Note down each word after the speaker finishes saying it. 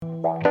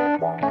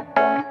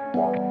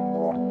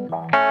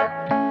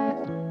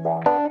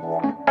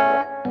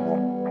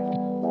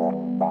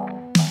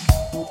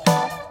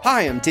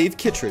Hi, I'm Dave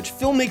Kittredge,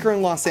 filmmaker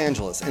in Los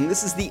Angeles, and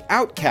this is the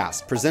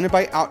Outcast, presented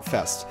by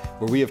Outfest,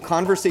 where we have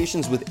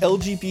conversations with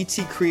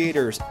LGBT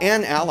creators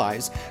and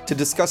allies to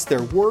discuss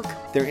their work,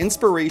 their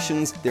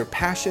inspirations, their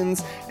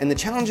passions, and the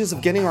challenges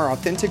of getting our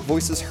authentic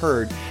voices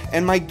heard.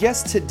 And my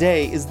guest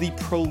today is the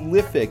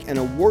prolific and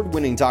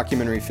award-winning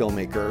documentary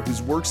filmmaker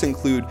whose works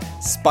include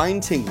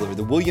Spine Tingler,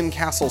 The William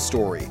Castle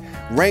Story,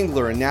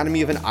 Wrangler,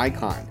 Anatomy of an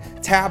Icon,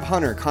 Tab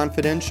Hunter,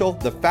 Confidential,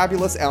 The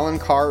Fabulous Alan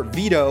Carr,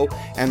 Vito,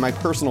 and my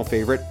personal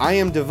favorite, I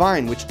Am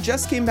Divine, which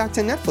just came back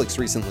to Netflix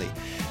recently.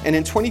 And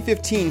in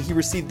 2015, he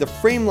received the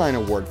Frameline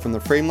Award from the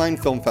Frameline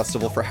Film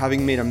Festival for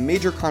having made a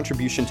major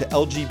contribution to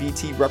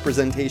LGBT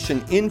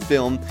representation in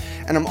film.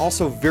 And I'm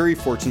also very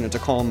fortunate to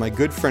call him my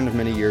good friend of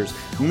many years,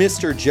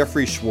 Mr.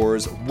 Jeffrey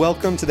Schwarz.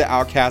 Welcome to the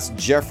Outcast,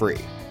 Jeffrey.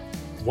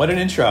 What an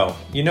intro.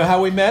 You know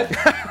how we met,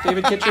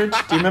 David Kittredge?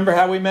 Do you remember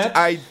how we met?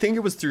 I think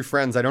it was through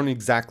friends. I don't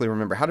exactly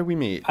remember. How did we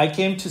meet? I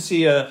came to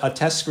see a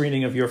test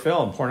screening of your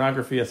film,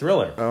 Pornography, a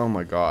Thriller. Oh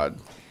my God.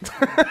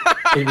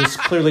 It was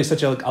clearly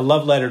such a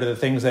love letter to the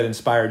things that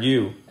inspired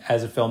you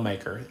as a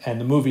filmmaker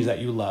and the movies that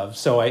you love.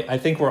 So I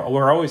think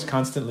we're always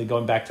constantly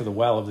going back to the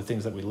well of the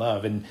things that we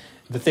love. And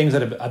the things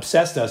that have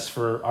obsessed us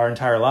for our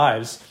entire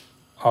lives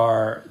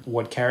are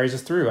what carries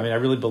us through. I mean, I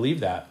really believe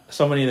that.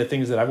 So many of the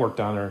things that I've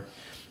worked on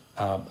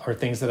are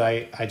things that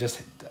I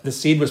just, the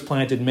seed was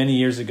planted many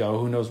years ago,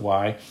 who knows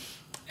why,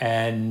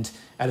 and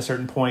at a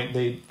certain point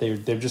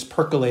they're just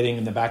percolating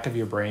in the back of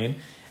your brain,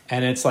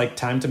 and it's like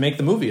time to make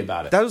the movie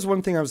about it. That was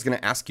one thing I was going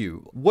to ask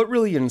you. What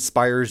really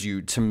inspires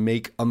you to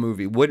make a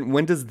movie?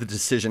 When does the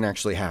decision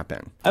actually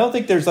happen? I don't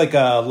think there's like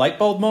a light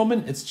bulb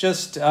moment. It's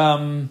just,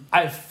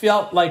 I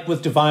felt like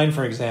with Divine,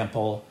 for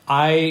example,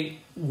 I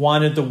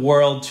wanted the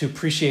world to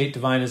appreciate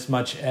Divine as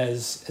much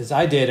as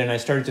I did, and I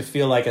started to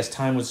feel like as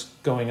time was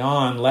going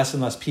on, less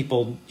and less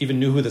people even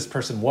knew who this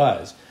person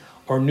was,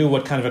 or knew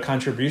what kind of a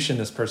contribution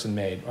this person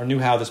made, or knew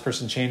how this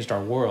person changed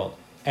our world.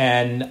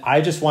 And I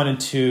just wanted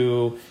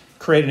to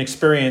create an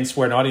experience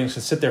where an audience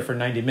could sit there for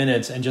 90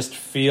 minutes and just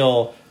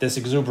feel this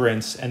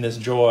exuberance and this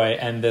joy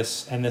and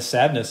this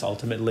sadness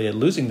ultimately at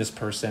losing this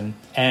person,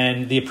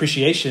 and the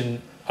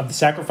appreciation of the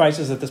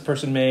sacrifices that this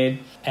person made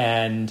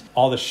and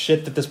all the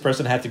shit that this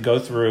person had to go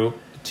through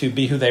to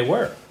be who they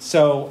were.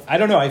 So I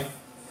don't know, I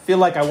feel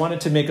like I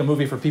wanted to make a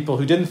movie for people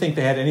who didn't think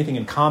they had anything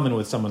in common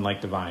with someone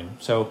like Divine.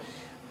 So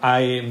I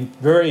am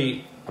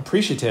very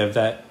appreciative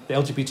that the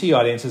LGBT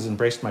audience has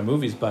embraced my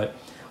movies, but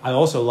I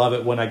also love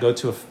it when I go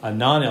to a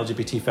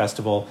non-LGBT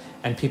festival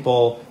and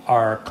people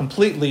are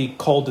completely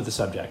cold to the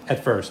subject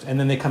at first, and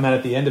then they come out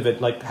at the end of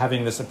it like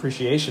having this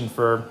appreciation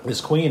for this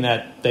queen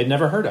that they'd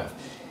never heard of.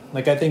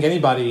 Like, I think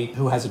anybody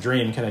who has a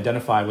dream can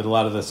identify with a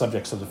lot of the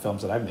subjects of the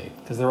films that I've made,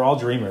 because they're all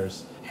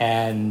dreamers,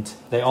 and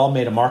they all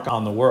made a mark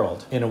on the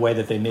world in a way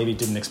that they maybe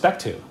didn't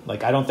expect to.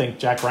 Like, I don't think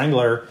Jack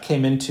Wrangler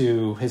came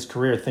into his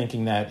career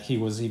thinking that he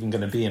was even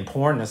going to be in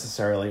porn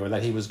necessarily, or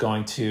that he was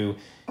going to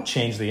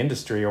change the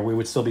industry, or we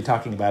would still be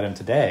talking about him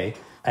today.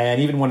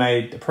 And even when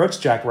I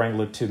approached Jack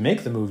Wrangler to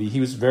make the movie, he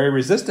was very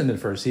resistant at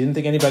first. He didn't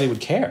think anybody would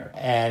care.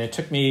 And it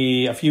took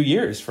me a few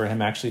years for him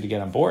actually to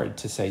get on board,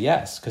 to say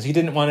yes, because he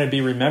didn't want to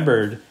be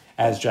remembered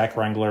as Jack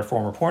Wrangler,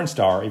 former porn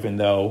star, even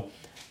though,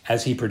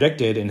 as he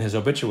predicted in his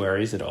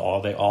obituaries, they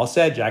all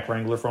said Jack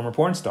Wrangler, former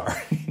porn star.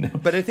 You know?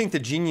 But I think the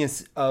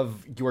genius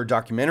of your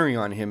documentary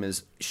on him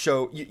is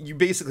you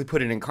basically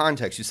put it in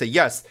context. You say,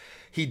 yes,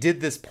 he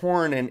did this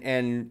porn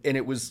and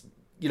it was,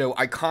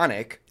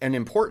 iconic and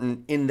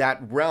important in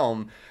that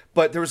realm,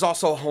 but there was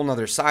also a whole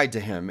nother side to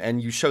him,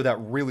 and you show that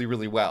really,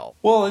 really well.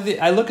 Well,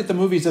 I look at the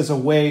movies as a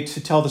way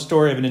to tell the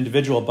story of an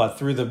individual, but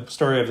through the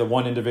story of the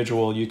one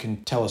individual, you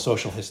can tell a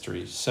social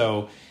history.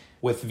 So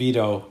with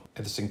Vito,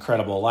 this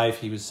incredible life,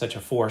 he was such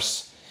a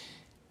force,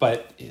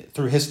 but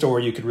through his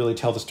story, you could really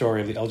tell the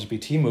story of the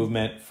LGBT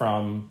movement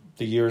from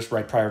the years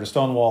right prior to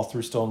Stonewall,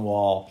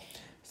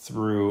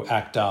 through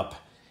ACT UP,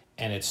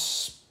 and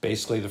it's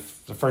basically the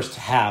first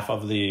half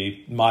of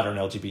the modern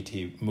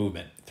LGBT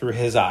movement through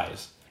his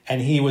eyes.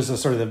 And he was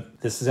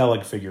this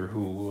Zelig figure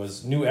who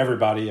knew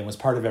everybody and was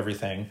part of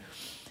everything,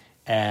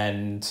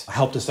 and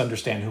helped us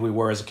understand who we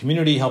were as a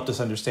community, helped us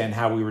understand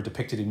how we were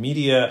depicted in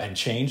media and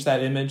changed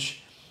that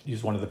image. He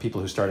was one of the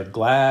people who started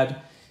GLAAD.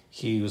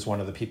 He was one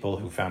of the people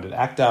who founded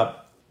ACT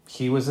UP.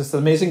 He was this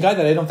amazing guy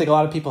that I don't think a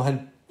lot of people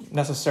had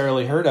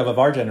necessarily heard of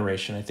our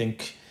generation. I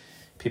think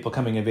people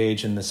coming of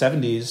age in the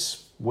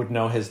 70s would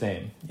know his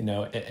name,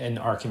 in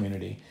our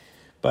community.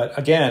 But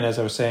again, as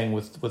I was saying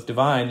with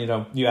Divine,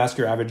 you ask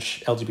your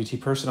average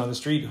LGBT person on the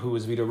street who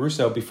was Vito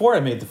Russo. Before I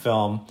made the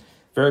film,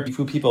 very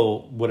few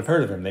people would have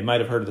heard of him. They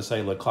might have heard of The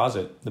Celluloid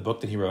Closet, the book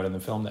that he wrote, and the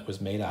film that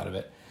was made out of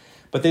it.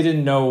 But they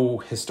didn't know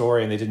his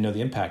story and they didn't know the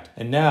impact.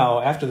 And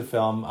now, after the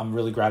film, I'm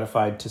really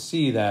gratified to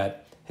see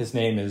that his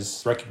name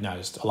is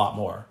recognized a lot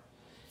more.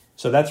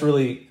 So that's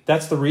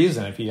the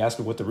reason. If you ask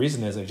me what the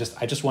reason is,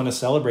 I just want to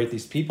celebrate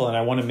these people, and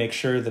I want to make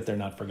sure that they're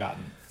not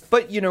forgotten.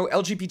 But,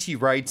 LGBT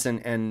rights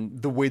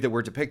and the way that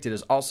we're depicted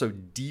is also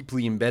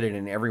deeply embedded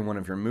in every one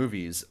of your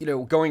movies.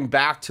 Going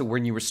back to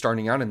when you were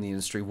starting out in the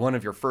industry, one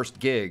of your first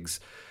gigs,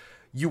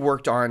 you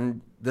worked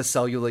on The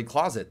Celluloid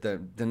Closet,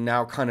 the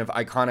now kind of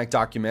iconic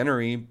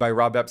documentary by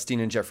Rob Epstein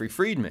and Jeffrey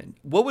Friedman.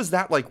 What was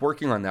that like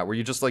working on that? Were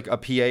you just like a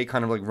PA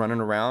kind of like running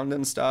around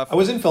and stuff? I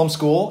was in film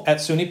school at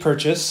SUNY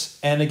Purchase.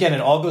 And again,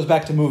 it all goes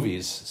back to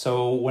movies.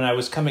 So when I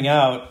was coming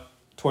out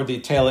at the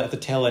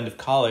tail end of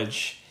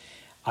college,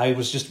 I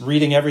was just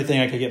reading everything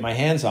I could get my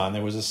hands on.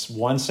 There was this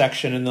one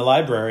section in the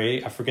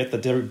library. I forget the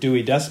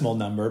Dewey Decimal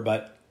number,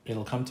 but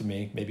it'll come to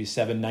me, maybe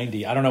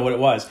 790. I don't know what it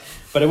was.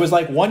 But it was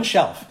like one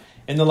shelf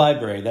in the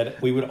library that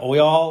we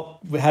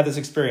all had this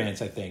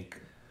experience, I think,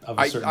 of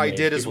a certain age. I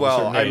did as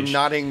well. I'm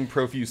nodding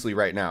profusely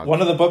right now.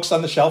 One of the books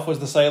on the shelf was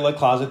The Celluloid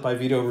Closet by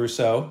Vito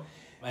Russo.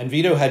 And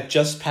Vito had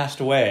just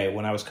passed away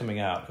when I was coming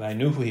out, and I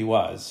knew who he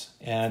was.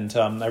 And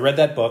I read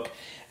that book,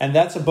 and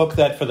that's a book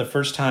that for the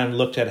first time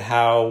looked at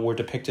how we're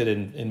depicted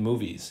in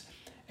movies.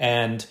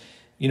 And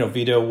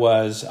Vito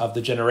was of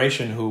the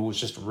generation who was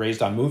just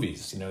raised on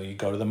movies. You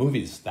go to the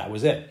movies, that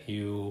was it.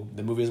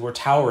 The movies were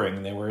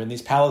towering. They were in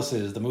these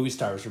palaces. The movie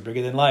stars were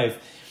bigger than life.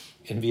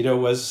 And Vito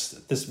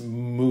was this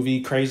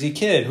movie crazy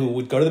kid who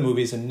would go to the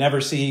movies and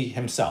never see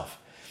himself.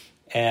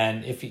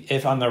 And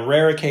if on the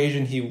rare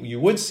occasion you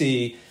would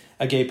see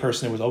a gay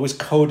person, it was always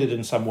coded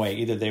in some way.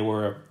 Either they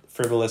were a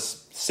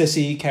frivolous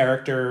sissy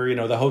character,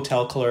 the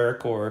hotel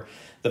clerk or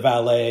the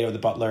valet or the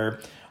butler,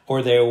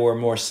 or they were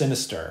more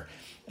sinister.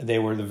 They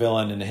were the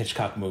villain in a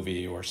Hitchcock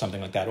movie or something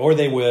like that. Or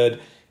they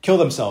would kill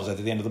themselves at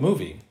the end of the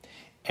movie.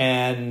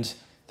 And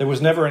there was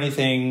never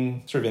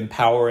anything sort of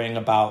empowering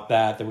about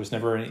that. There was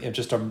never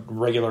just a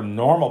regular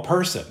normal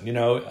person,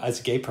 as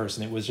a gay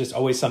person. It was just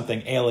always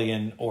something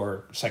alien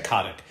or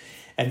psychotic.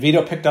 And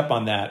Vito picked up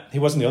on that. He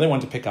wasn't the only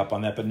one to pick up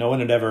on that, but no one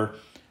had ever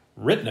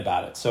written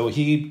about it. So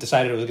he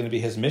decided it was going to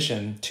be his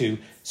mission to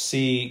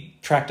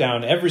track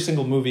down every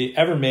single movie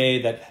ever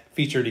made that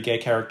featured a gay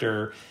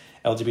character,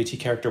 LGBT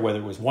character, whether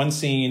it was one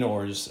scene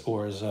or as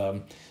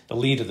the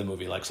lead of the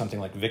movie, like something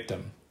like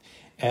Victim,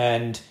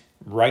 and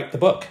write the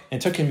book. It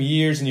took him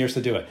years and years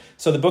to do it.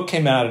 So the book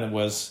came out, and it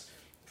was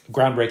a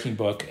groundbreaking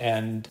book.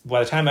 And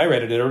by the time I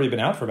read it, it had already been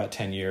out for about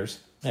 10 years.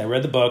 And I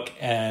read the book,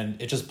 and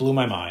it just blew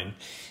my mind.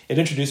 It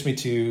introduced me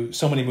to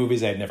so many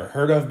movies I had never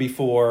heard of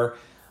before,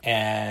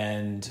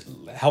 and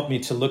helped me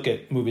to look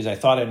at movies I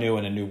thought I knew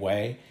in a new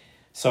way.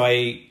 So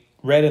I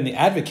read in The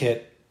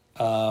Advocate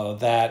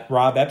that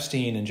Rob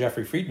Epstein and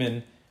Jeffrey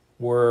Friedman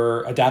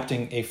were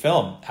adapting a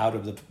film out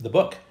of the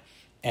book.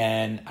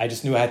 And I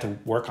just knew I had to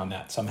work on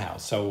that somehow.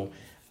 So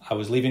I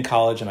was leaving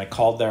college, and I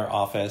called their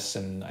office,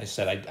 and I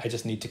said, I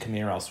just need to come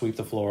here. I'll sweep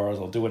the floors.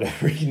 I'll do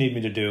whatever you need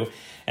me to do.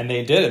 And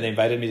they did, and they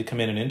invited me to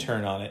come in and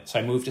intern on it. So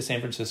I moved to San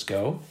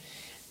Francisco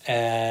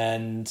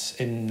and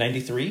in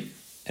 93,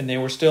 and they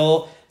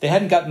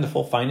hadn't gotten the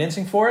full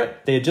financing for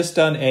it. They had just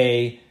done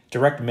a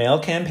direct mail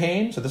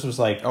campaign. So this was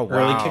like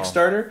early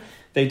Kickstarter.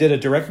 They did a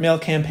direct mail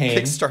campaign.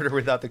 Kickstarter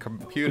without the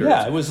computers.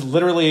 Yeah, it was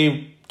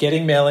literally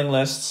getting mailing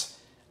lists.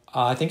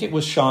 I think it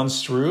was Sean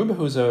Strube,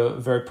 who's a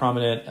very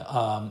prominent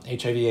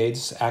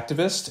HIV/AIDS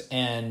activist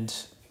and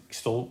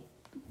still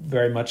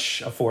very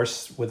much a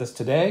force with us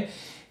today.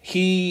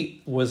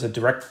 He was a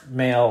direct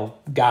mail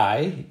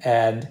guy,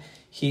 and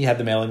he had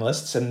the mailing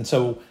lists. And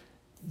so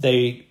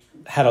they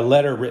had a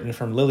letter written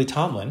from Lily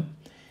Tomlin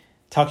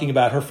talking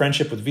about her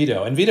friendship with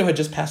Vito. And Vito had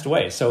just passed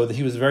away, so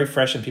he was very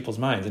fresh in people's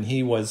minds. And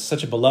he was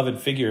such a beloved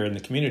figure in the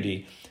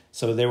community.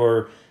 So they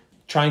were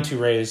trying to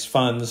raise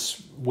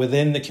funds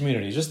within the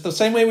community, just the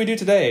same way we do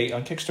today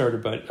on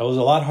Kickstarter, but it was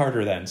a lot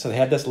harder then. So they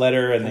had this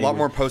letter, and a lot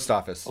more post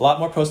office.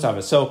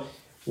 So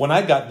when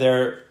I got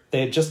there,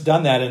 they had just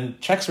done that, and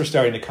checks were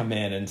starting to come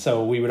in. And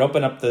so we would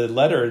open up the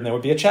letter, and there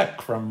would be a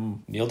check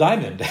from Neil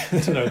Diamond.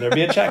 There'd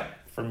be a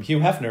check from Hugh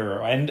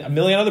Hefner and a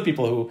million other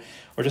people who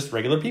were just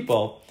regular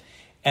people.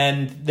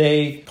 And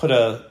they put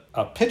a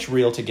pitch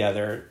reel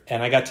together,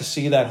 and I got to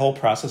see that whole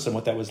process and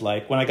what that was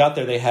like. When I got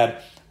there, they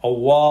had a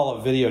wall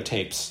of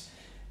videotapes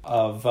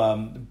of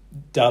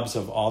dubs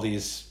of all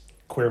these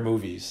queer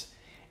movies,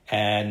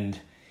 and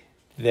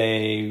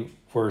they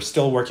were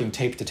still working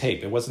tape to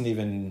tape. It wasn't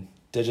even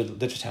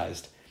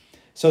digitized.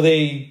 So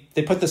they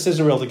put the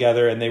scissor reel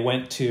together, and they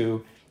went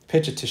to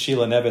pitch it to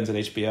Sheila Nevins at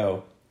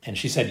HBO, and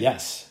she said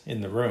yes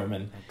in the room.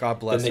 And God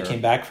bless her. Then they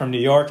came back from New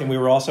York, and we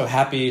were also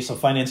happy. So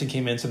financing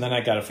came in, so then I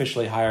got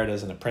officially hired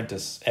as an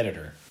apprentice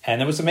editor.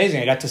 And it was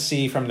amazing. I got to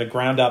see from the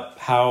ground up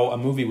how a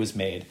movie was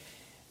made.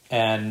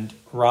 And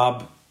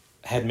Rob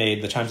had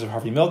made The Chimes of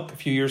Harvey Milk a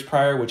few years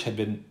prior, which had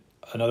been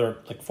another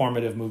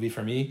formative movie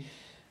for me.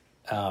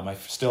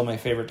 Still my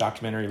favorite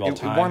documentary of all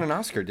time. It won an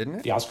Oscar, didn't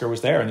it? The Oscar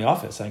was there in the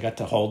office, and I got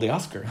to hold the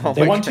Oscar.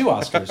 They won 2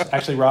 Oscars.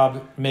 Actually,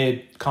 Rob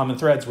made Common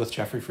Threads with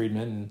Jeffrey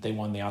Friedman, and they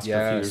won the Oscar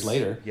a few years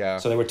later. Yeah.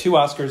 So there were 2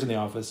 Oscars in the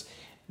office.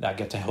 I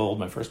get to hold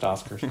my first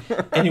Oscars.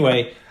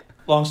 Anyway,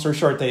 long story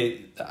short,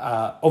 they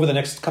over the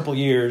next couple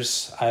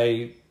years,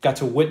 I got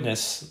to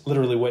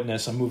literally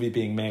witness a movie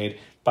being made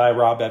by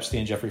Rob Epstein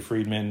and Jeffrey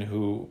Friedman,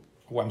 who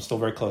I'm still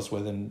very close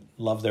with and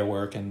love their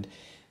work. And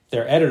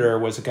their editor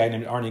was a guy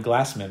named Arnie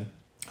Glassman,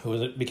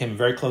 became a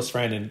very close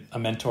friend and a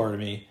mentor to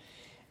me.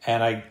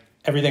 And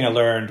everything I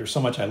learned, or so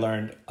much I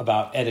learned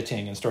about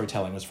editing and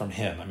storytelling, was from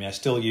him. I mean, I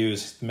still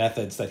use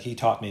methods that he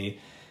taught me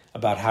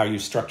about how you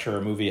structure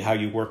a movie, how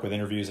you work with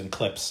interviews and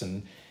clips,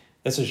 and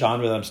that's a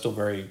genre that I'm still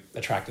very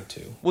attracted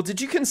to. Well, did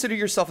you consider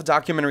yourself a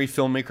documentary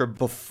filmmaker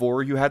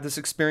before you had this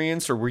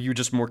experience, or were you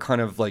just more kind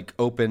of like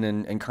open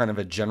and kind of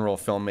a general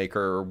filmmaker,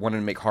 or wanted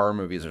to make horror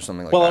movies or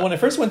something like that? Well, when I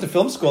first went to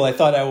film school, I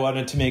thought I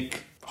wanted to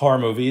make horror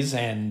movies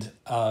and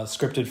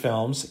scripted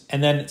films.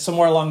 And then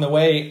somewhere along the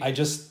way, I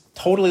just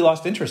totally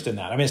lost interest in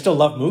that. I mean, I still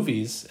love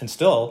movies and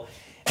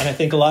I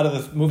think a lot of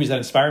the movies that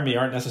inspire me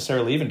aren't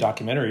necessarily even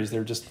documentaries.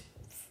 They're just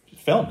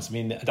films. I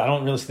mean, I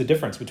don't really see the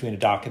difference between a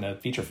doc and a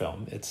feature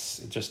film. It's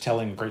just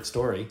telling a great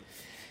story.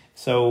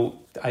 So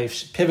I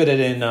pivoted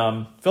in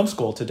film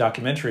school to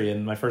documentary,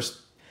 and my first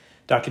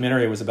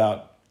documentary was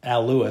about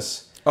Al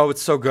Lewis. Oh,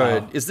 it's so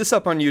good. Is this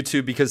up on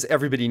YouTube? Because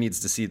everybody needs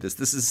to see this.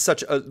 This is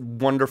such a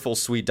wonderful,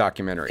 sweet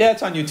documentary. Yeah,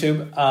 it's on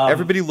YouTube.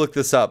 Everybody look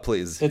this up,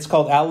 please. It's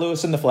called Al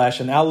Lewis in the Flesh,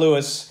 and Al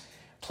Lewis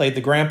played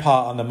the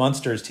grandpa on the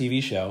Munsters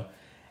TV show.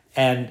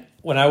 And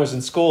when I was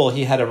in school,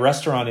 he had a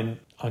restaurant in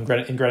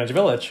Greenwich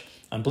Village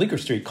on Bleecker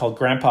Street called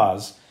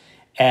Grandpa's.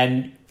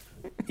 And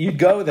you'd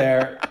go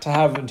there to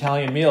have an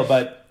Italian meal,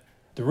 but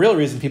the real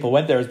reason people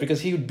went there is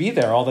because he would be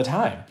there all the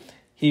time.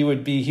 He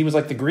was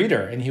like the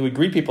greeter, and he would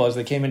greet people as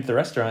they came into the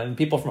restaurant, and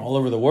people from all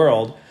over the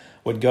world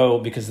would go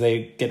because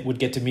they would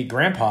get to meet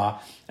Grandpa,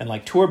 and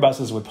like tour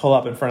buses would pull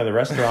up in front of the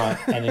restaurant,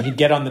 and then he'd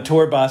get on the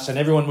tour bus, and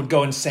everyone would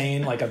go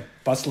insane, like a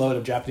busload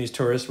of Japanese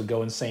tourists would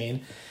go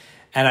insane.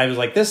 And I was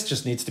like, this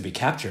just needs to be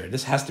captured.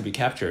 This has to be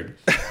captured.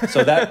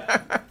 So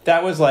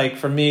that was like,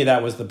 for me,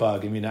 that was the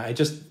bug. I mean, I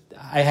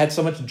had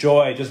so much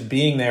joy just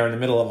being there in the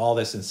middle of all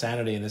this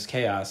insanity and this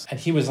chaos. And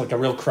he was like a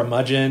real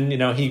curmudgeon. You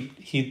know,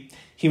 he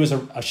was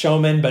a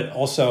showman, but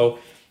also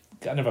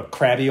kind of a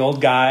crabby old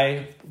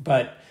guy,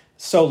 but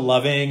so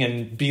loving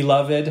and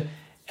beloved.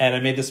 And I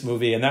made this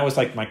movie, and that was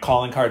like my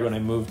calling card when I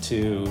moved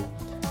to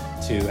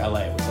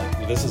LA. It was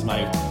like, this is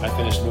my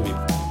finished movie.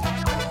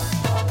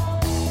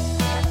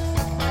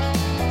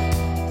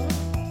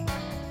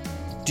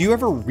 Do you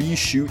ever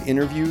reshoot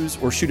interviews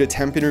or shoot a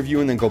temp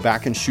interview and then go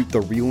back and shoot the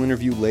real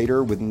interview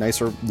later with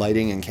nicer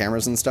lighting and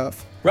cameras and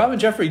stuff? Rob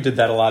and Jeffrey did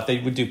that a lot. They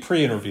would do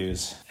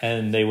pre-interviews,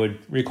 and they would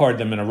record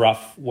them in a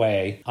rough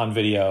way on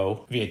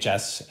video,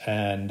 VHS,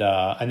 and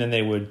then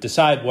they would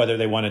decide whether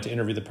they wanted to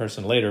interview the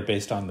person later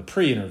based on the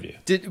pre-interview.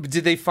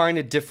 Did they find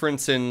a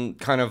difference in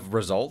kind of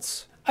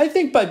results? I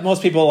think, but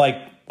most people,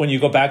 like, when you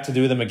go back to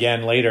do them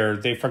again later,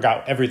 they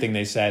forgot everything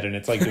they said, and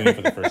it's like doing it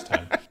for the first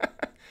time.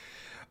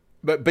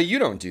 But you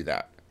don't do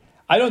that.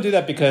 I don't do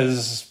that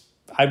because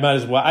I might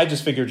as well. I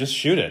just figure just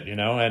shoot it,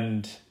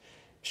 and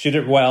shoot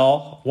it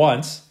well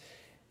once,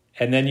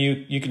 and then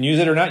you can use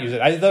it or not use it.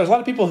 There's a lot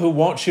of people who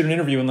won't shoot an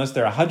interview unless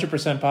they're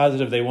 100%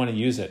 positive they want to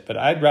use it. But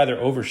I'd rather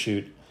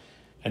overshoot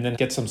and then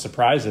get some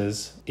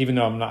surprises, even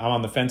though I'm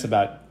on the fence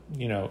about,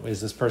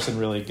 is this person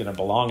really going to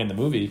belong in the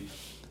movie?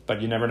 But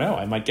you never know.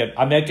 I might get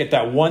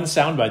that one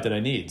soundbite that I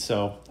need.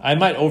 So I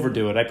might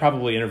overdo it. I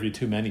probably interview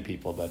too many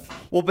people,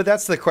 but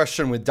that's the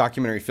question with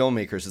documentary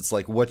filmmakers. It's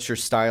like, what's your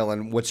style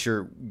and what's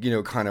your,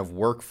 kind of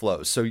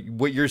workflow? So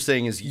what you're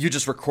saying is you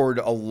just record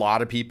a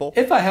lot of people?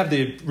 If I have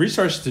the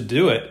resources to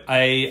do it,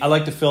 I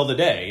like to fill the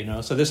day,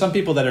 So there's some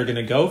people that are going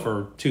to go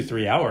for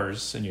 2-3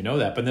 hours, and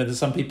that. But then there's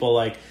some people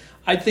like,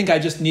 I think I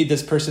just need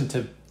this person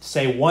to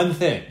say one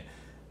thing,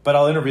 but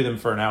I'll interview them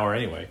for an hour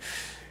anyway.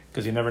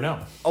 Because you never know.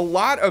 A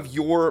lot of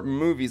your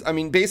movies, I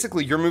mean,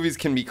 basically your movies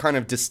can be kind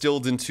of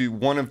distilled into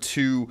one of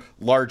two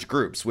large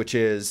groups, which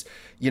is,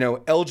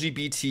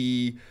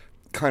 LGBT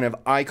kind of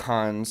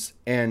icons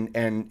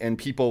and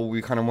people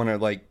we kind of want to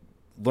like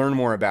learn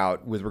more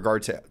about with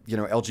regard to,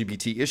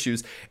 LGBT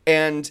issues,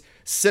 and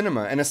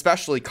cinema, and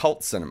especially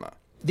cult cinema.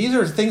 These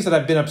are things that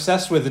I've been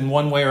obsessed with in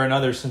one way or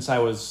another since I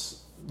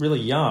was really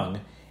young.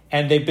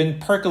 And they've been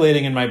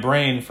percolating in my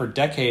brain for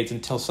decades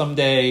until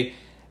someday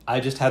I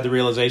just had the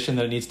realization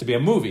that it needs to be a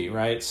movie,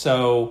 right?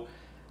 So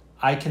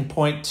I can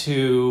point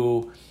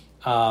to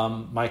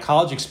my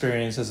college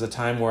experience as a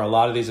time where a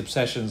lot of these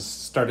obsessions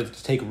started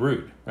to take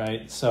root,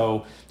 right?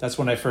 So that's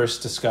when I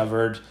first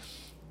discovered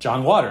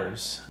John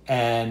Waters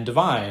and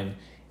Divine.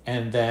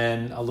 And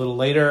then a little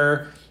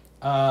later,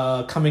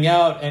 coming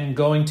out and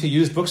going to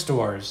used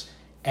bookstores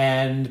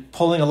and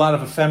pulling a lot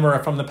of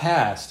ephemera from the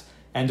past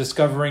and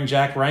discovering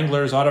Jack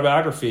Wrangler's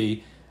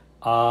autobiography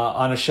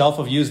on a shelf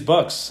of used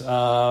books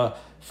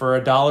for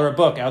 $1 a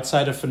book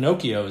outside of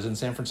Finocchio's in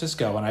San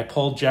Francisco. And I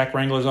pulled Jack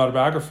Wrangler's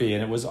autobiography,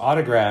 and it was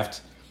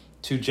autographed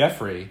to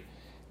Jeffrey,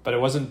 but it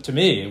wasn't to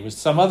me. It was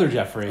some other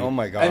Jeffrey. Oh,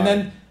 my God. And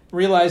then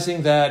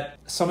realizing that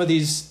some of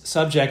these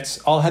subjects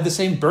all had the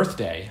same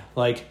birthday.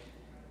 Like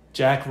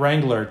Jack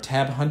Wrangler,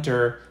 Tab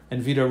Hunter,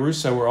 and Vito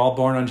Russo were all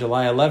born on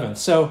July 11th.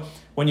 So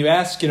when you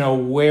ask,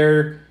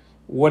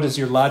 what is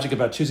your logic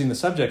about choosing the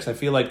subjects, I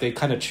feel like they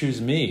kind of choose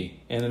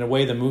me. And in a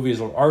way, the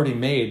movies are already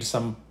made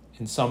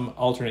in some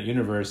alternate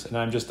universe, and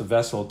I'm just the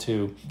vessel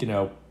to,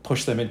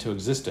 push them into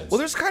existence. Well,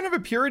 there's kind of a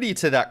purity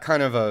to that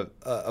kind of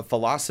a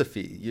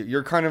philosophy.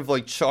 You're kind of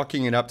like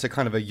chalking it up to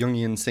kind of a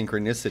Jungian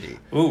synchronicity.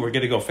 Ooh, we're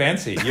going to go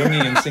fancy.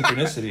 Jungian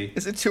synchronicity.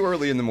 Is it too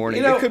early in the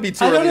morning? It could be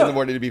too early in the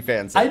morning to be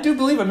fancy. I do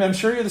believe, I'm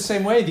sure you're the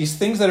same way. These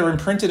things that are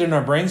imprinted in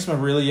our brains from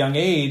a really young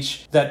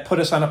age that put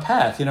us on a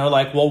path,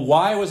 like, well,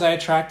 why was I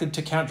attracted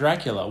to Count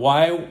Dracula?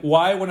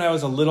 Why when I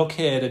was a little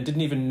kid and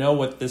didn't even know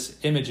what this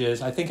image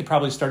is, I think it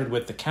probably started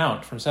with the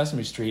Count from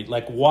Sesame Street.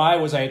 Like, why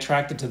was I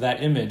attracted to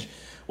that image?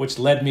 Which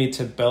led me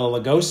to Bela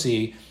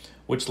Lugosi,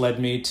 which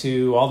led me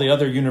to all the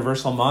other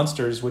Universal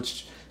monsters,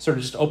 which sort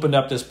of just opened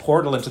up this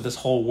portal into this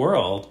whole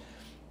world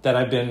that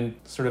I've been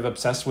sort of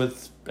obsessed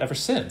with ever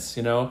since,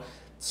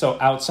 So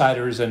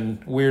outsiders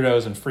and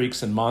weirdos and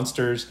freaks and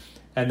monsters.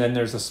 And then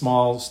there's a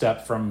small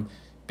step from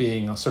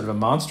being a sort of a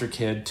monster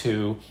kid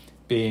to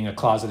being a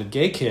closeted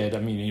gay kid.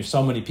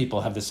 So many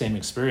people have the same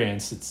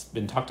experience. It's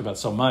been talked about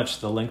so much,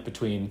 the link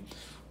between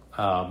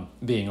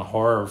being a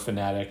horror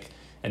fanatic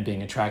and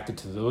being attracted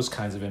to those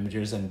kinds of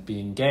images and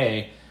being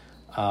gay.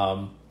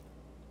 I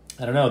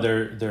don't know.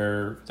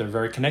 They're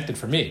very connected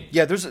for me.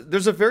 Yeah, there's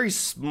a very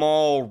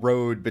small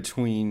road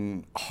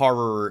between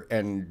horror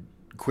and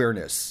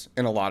queerness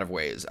in a lot of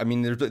ways.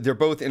 They're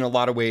both in a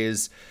lot of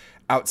ways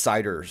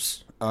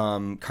outsiders,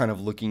 kind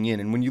of looking in.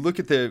 And when you look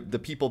at the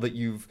people that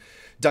you've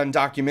done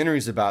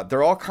documentaries about,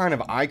 they're all kind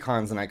of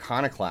icons and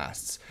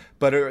iconoclasts.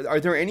 But are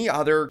there any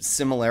other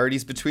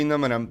similarities between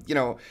them? And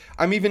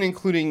I'm even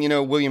including,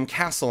 William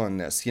Castle in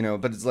this,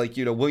 but it's like,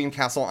 William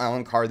Castle,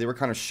 Alan Carr, they were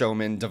kind of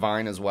showmen,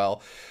 Divine as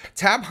well.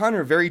 Tab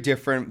Hunter, very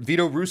different.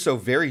 Vito Russo,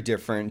 very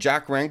different.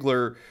 Jack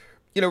Wrangler,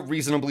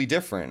 reasonably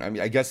different.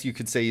 I guess you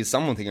could say he's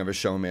something of a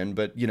showman,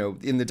 but,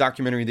 in the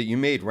documentary that you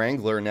made,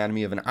 Wrangler,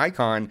 Anatomy of an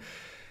Icon,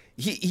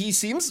 he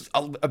seems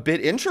a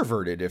bit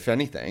introverted, if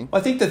anything. Well,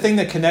 I think the thing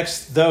that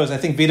connects those, I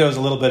think Vito's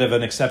a little bit of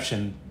an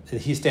exception.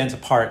 He stands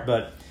apart,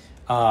 but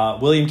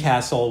William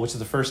Castle, which is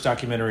the first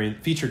documentary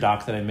feature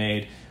doc that I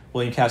made,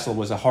 William Castle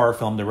was a horror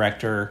film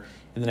director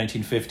in the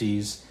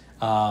 1950s.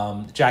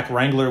 Jack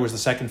Wrangler was the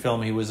second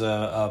film. He was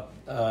a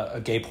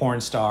gay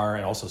porn star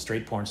and also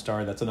straight porn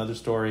star. That's another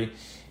story.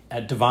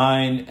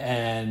 Divine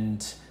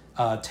and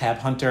Tab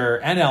Hunter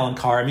and Alan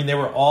Carr, they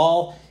were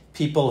all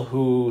people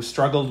who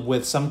struggled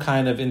with some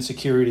kind of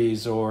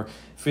insecurities or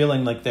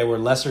feeling like they were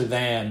lesser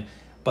than,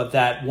 but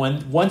that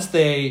once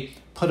they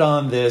put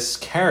on this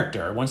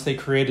character, once they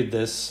created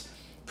this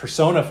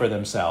persona for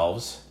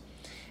themselves,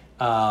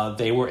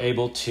 they were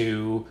able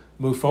to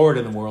move forward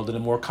in the world in a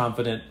more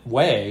confident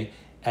way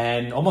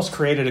and almost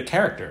created a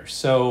character.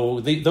 So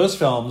those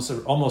films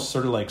are almost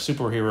sort of like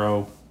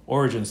superhero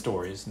origin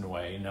stories in a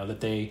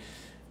way,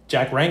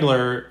 Jack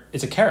Wrangler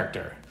is a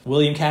character.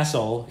 William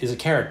Castle is a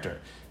character.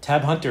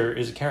 Tab Hunter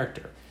is a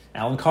character.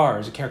 Alan Carr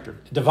is a character.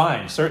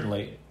 Divine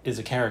certainly is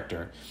a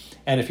character.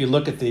 And if you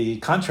look at the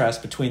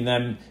contrast between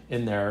them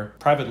in their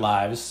private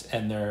lives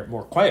and their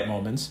more quiet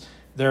moments,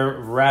 they're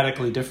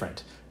radically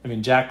different.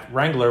 Jack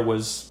Wrangler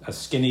was a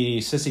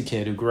skinny, sissy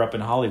kid who grew up in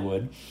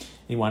Hollywood.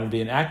 He wanted to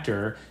be an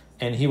actor,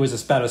 and he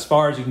was about as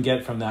far as you can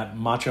get from that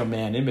macho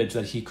man image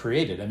that he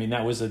created.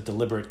 That was a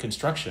deliberate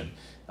construction.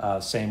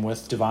 Same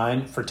with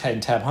Divine. In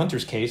Tab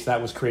Hunter's case,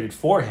 that was created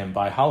for him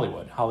by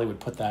Hollywood.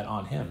 Hollywood put that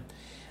on him.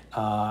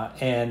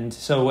 And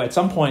so at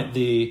some point,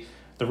 the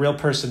real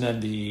person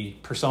and the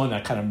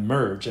persona kind of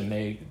merge, and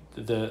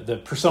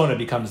the persona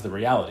becomes the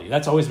reality.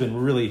 That's always been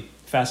really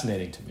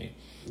fascinating to me.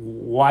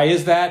 Why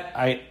is that?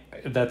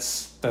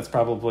 That's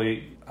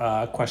probably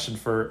a question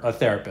for a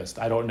therapist.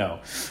 I don't know.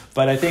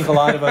 But I think a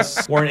lot of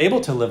us weren't able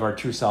to live our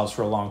true selves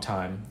for a long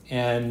time.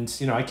 And,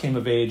 I came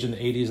of age in the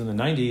 80s and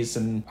the 90s,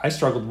 and I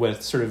struggled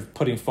with sort of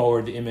putting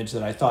forward the image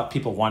that I thought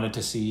people wanted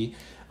to see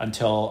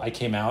until I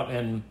came out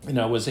and,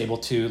 was able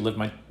to live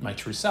my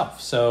true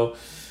self. So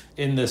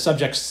in the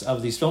subjects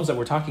of these films that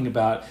we're talking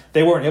about,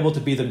 they weren't able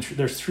to be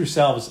their true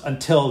selves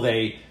until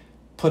they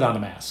put on a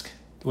mask,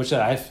 which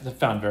I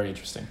found very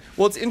interesting.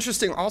 Well, it's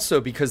interesting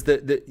also because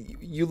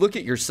you look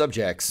at your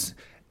subjects,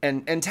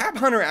 and Tab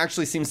Hunter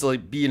actually seems to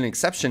be an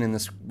exception in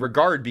this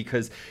regard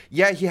because,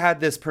 yeah, he had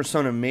this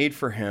persona made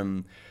for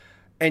him,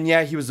 and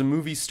yeah, he was a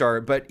movie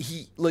star, but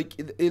he,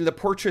 in the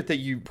portrait that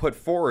you put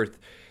forth,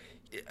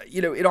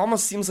 it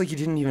almost seems like he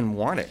didn't even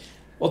want it.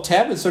 Well,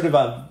 Tab is sort of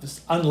an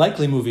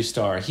unlikely movie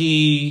star.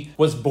 He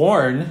was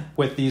born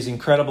with these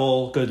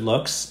incredible good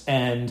looks,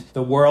 and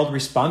the world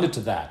responded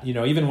to that.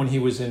 Even when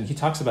he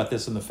talks about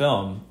this in the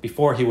film,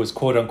 before he was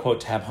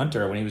quote-unquote Tab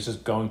Hunter, when he was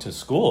just going to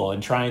school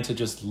and trying to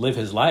just live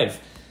his life,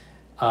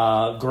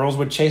 girls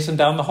would chase him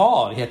down the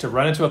hall. He had to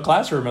run into a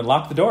classroom and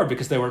lock the door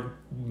because there were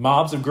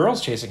mobs of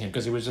girls chasing him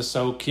because he was just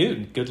so cute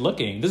and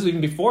good-looking. This is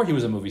even before he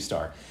was a movie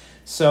star.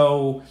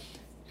 So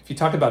if you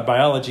talk about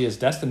biology as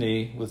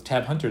destiny with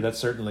Tab Hunter, that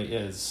certainly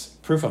is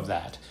proof of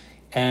that.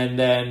 And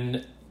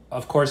then,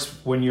 of course,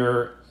 when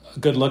you're a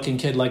good-looking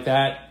kid like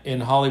that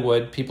in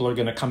Hollywood, people are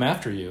going to come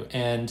after you.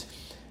 And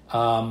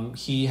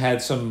he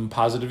had some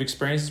positive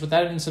experiences with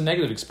that and some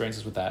negative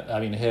experiences with that.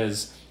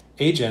 His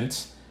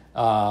agent,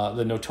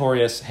 the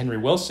notorious Henry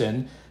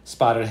Wilson,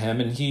 spotted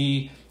him, and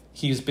he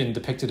he's been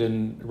depicted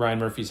in Ryan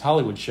Murphy's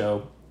Hollywood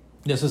show.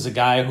 This is a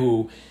guy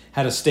who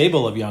had a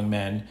stable of young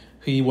men.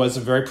 He was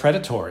very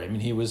predatory. I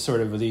mean, he was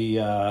sort of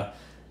the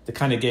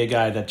kind of gay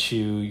guy that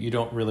you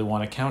don't really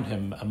want to count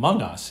him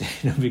among us,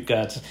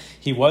 because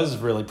he was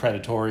really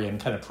predatory and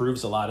kind of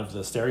proves a lot of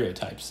the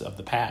stereotypes of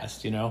the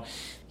past.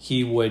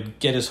 He would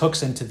get his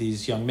hooks into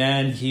these young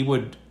men.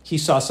 He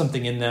saw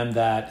something in them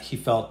that he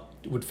felt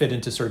would fit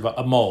into sort of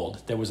a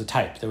mold. There was a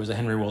type. There was a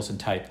Henry Wilson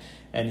type,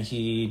 and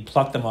he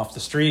plucked them off the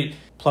street,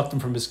 plucked them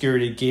from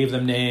obscurity, gave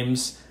them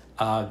names.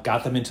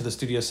 Got them into the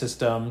studio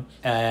system,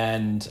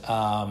 and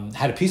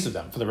had a piece of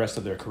them for the rest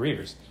of their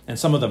careers. And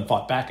some of them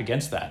fought back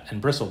against that and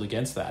bristled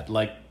against that,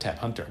 like Ted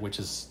Hunter, which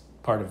is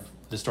part of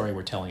the story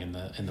we're telling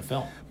in the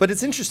film. But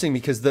it's interesting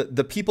because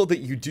the people that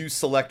you do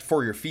select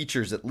for your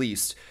features, at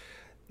least,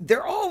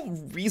 they're all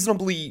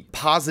reasonably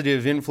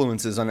positive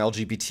influences on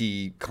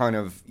LGBT kind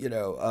of,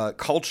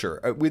 culture.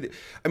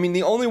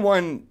 The only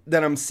one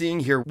that I'm seeing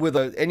here with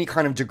any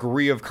kind of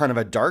degree of kind of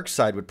a dark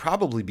side would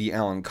probably be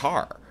Alan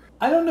Carr.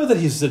 I don't know that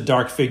he's a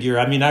dark figure.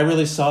 I mean, I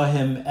really saw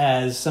him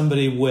as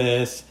somebody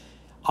with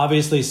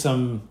obviously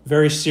some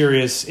very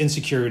serious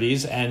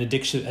insecurities and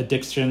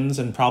addictions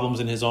and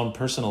problems in his own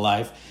personal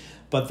life.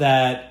 But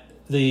that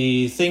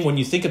the thing when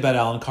you think about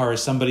Alan Carr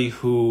is somebody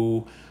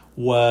who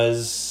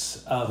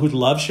who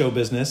loved show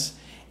business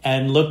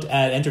and looked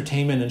at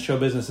entertainment and show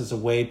business as a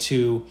way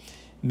to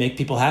make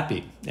people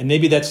happy. And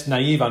maybe that's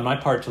naive on my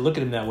part to look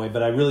at him that way,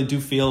 but I really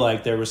do feel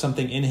like there was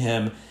something in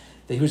him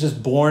that he was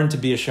just born to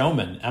be a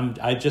showman.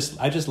 I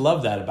just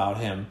love that about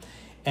him.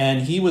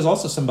 And he was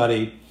also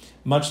somebody,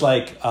 much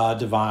like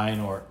Divine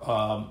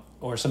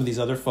or some of these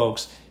other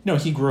folks,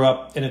 he grew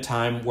up in a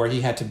time where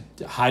he had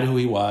to hide who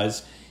he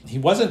was. He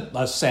wasn't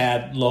a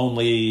sad,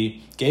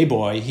 lonely gay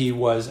boy. He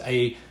was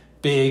a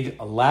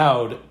big,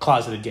 loud,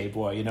 closeted gay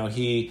boy.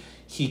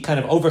 He kind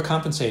of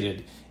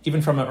overcompensated.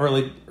 Even from an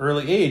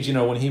early age,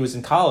 when he was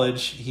in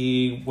college,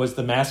 he was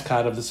the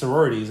mascot of the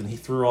sororities, and he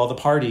threw all the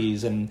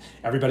parties, and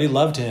everybody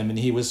loved him, and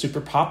he was super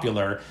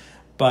popular.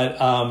 But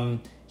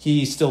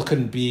he still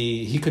couldn't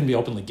be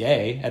openly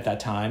gay at that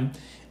time.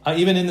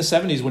 Even in the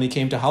 70s, when he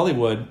came to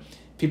Hollywood,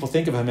 people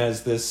think of him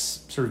as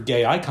this sort of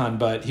gay icon,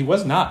 but he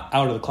was not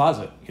out of the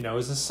closet. It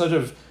was this sort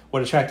of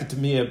what attracted to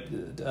me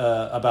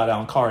about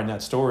Alan Carr in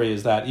that story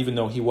is that even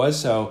though he was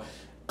so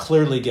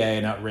clearly gay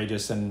and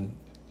outrageous, and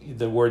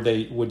the word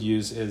they would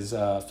use is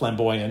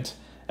flamboyant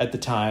at the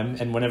time,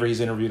 and whenever he's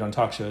interviewed on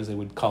talk shows, they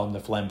would call him the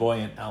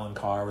flamboyant Alan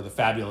Carr or the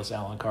fabulous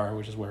Alan Carr,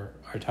 which is where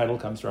our title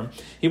comes from.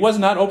 He was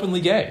not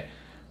openly gay,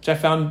 which I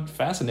found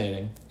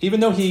fascinating. Even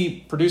though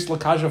he produced La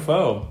Cage aux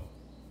Folles,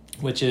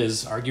 which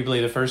is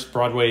arguably the first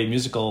Broadway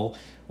musical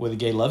with a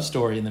gay love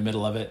story in the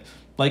middle of it,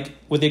 like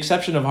with the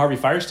exception of Harvey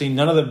Fierstein,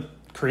 none of the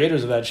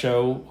creators of that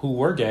show who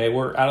were gay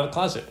were out of the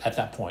closet at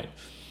that point.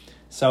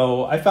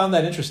 So I found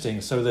that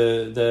interesting.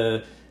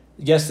 So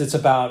yes, it's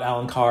about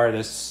Alan Carr,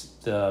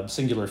 the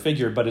singular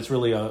figure, but it's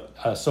really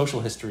a social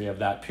history of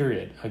that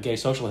period, a gay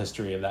social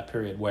history of that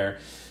period, where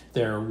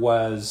there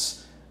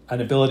was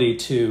an ability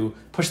to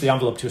push the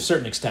envelope to a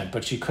certain extent,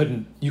 but you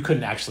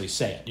couldn't actually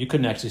say it. You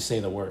couldn't actually say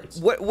the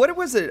words. What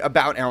was it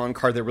about Alan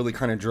Carr that really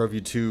kind of drove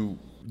you to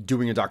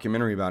doing a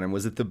documentary about him?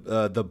 Was it the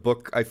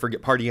book, I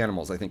forget, Party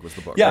Animals, I think was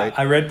the book, yeah, right?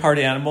 I read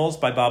Party Animals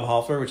by Bob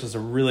Halfer, which is a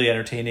really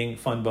entertaining,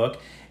 fun book.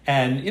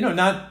 And,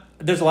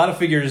 there's a lot of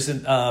figures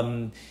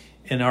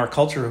in our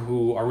culture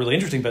who are really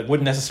interesting, but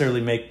wouldn't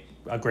necessarily make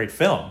a great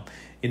film.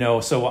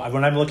 So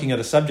when I'm looking at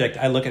a subject,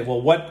 I look at,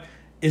 what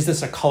is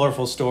this a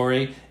colorful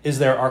story? Is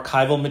there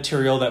archival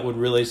material that would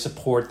really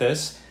support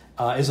this?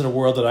 Is it a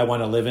world that I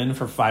want to live in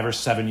for 5 or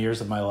 7 years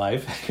of my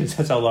life? Because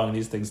that's how long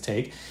these things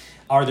take.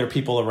 Are there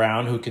people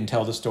around who can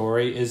tell the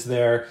story? Is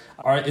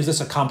this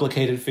a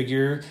complicated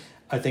figure?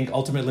 I think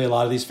ultimately a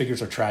lot of these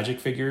figures are tragic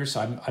figures.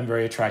 So I'm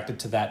very attracted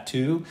to that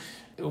too.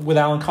 With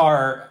Alan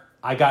Carr,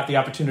 I got the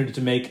opportunity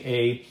to make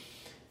a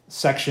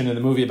section in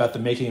the movie about the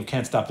making of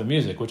Can't Stop the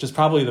Music, which is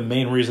probably the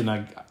main reason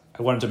I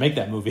wanted to make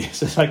that movie,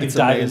 so I could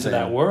dive into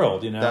that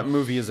world. That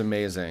movie is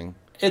amazing.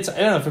 I don't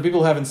know, for people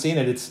who haven't seen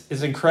it, it's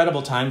an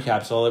incredible time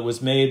capsule. It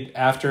was made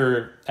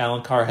after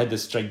Alan Carr had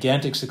this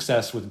gigantic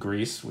success with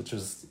Grease, which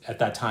was at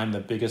that time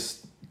the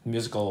biggest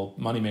musical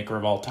moneymaker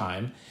of all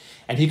time.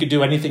 And he could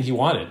do anything he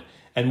wanted.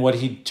 And what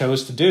he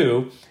chose to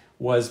do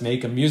was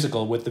make a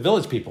musical with the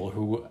Village People,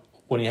 who,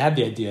 when he had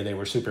the idea, they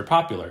were super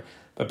popular.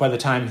 But by the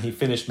time he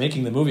finished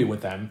making the movie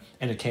with them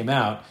and it came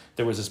out,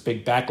 there was this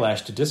big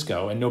backlash to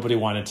disco, and nobody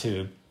wanted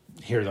to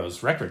hear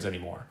those records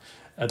anymore.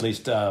 At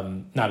least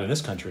not in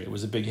this country. It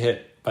was a big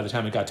hit by the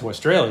time it got to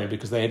Australia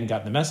because they hadn't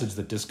gotten the message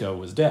that disco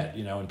was dead,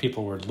 and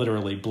people were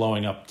literally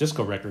blowing up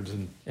disco records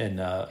in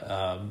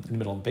the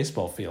middle of the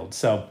baseball field.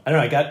 So I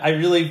don't know. I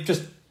really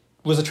just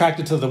was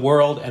attracted to the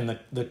world and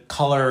the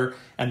color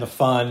and the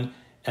fun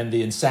and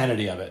the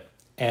insanity of it.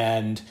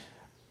 And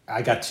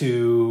I got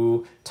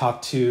to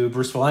talk to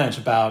Bruce Valanche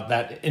about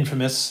that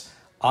infamous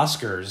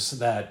Oscars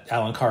that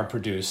Alan Carr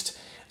produced.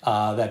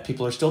 That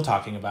people are still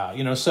talking about,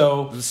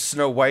 so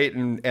Snow White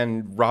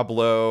and Rob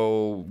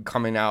Lowe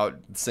coming out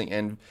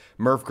and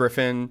Merv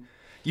Griffin,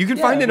 You can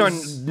find it on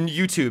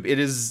YouTube. It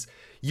is.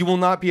 You will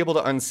not be able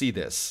to unsee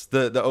this.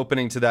 The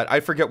opening to that. I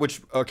forget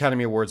which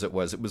Academy Awards it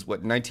was. It was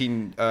what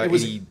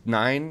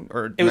 1989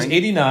 or. It was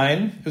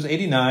 89. It was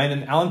 89,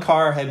 and Alan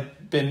Carr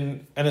had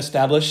been an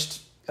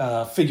established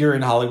figure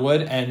in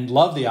Hollywood and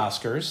loved the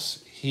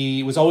Oscars.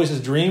 He was always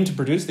his dream to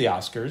produce the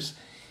Oscars,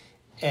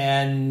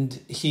 and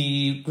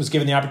he was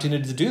given the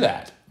opportunity to do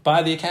that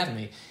by the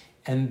Academy,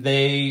 and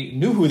they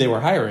knew who they were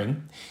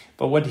hiring.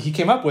 But what he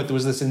came up with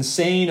was this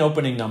insane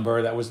opening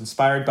number that was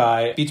inspired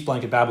by Beach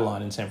Blanket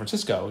Babylon in San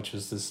Francisco, which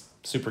was this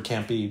super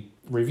campy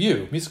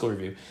musical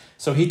review.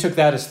 So he took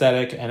that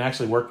aesthetic and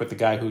actually worked with the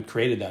guy who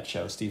created that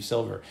show, Steve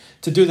Silver,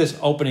 to do this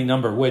opening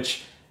number,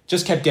 which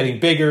just kept getting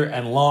bigger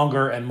and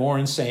longer and more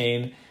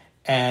insane.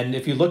 And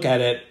if you look at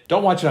it,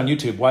 don't watch it on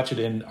YouTube, watch it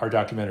in our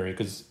documentary,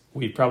 because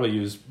we probably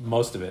use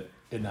most of it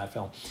in that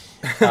film.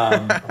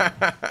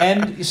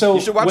 And so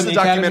you should watch the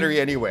documentary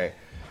anyway.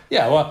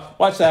 Yeah, well,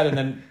 watch that, and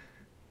then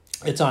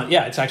it's on.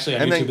 Yeah, it's actually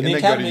on YouTube. And the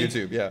Academy, go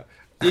to YouTube. Yeah,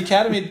 the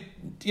Academy,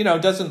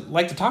 doesn't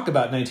like to talk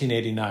about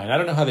 1989. I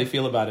don't know how they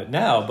feel about it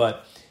now,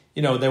 but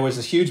there was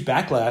this huge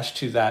backlash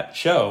to that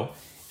show,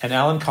 and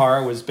Alan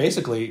Carr was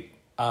basically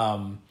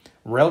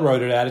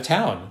railroaded out of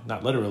town.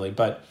 Not literally,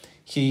 but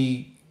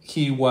he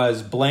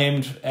was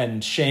blamed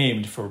and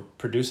shamed for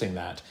producing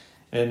that,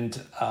 and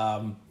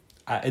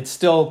it's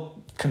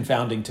still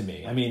confounding to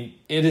me. I mean,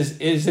 is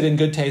it in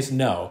good taste?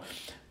 No.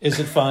 Is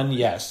it fun?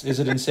 Yes. Is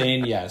it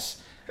insane? Yes.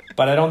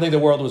 But I don't think the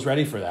world was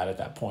ready for that at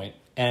that point.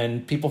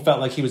 And people felt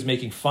like he was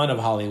making fun of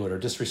Hollywood or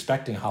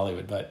disrespecting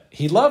Hollywood, but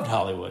he loved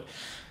Hollywood.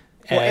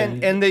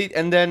 And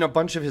then a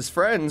bunch of his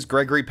friends,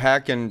 Gregory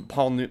Peck and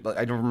Paul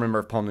I don't remember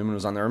if Paul Newman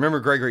was on there. I remember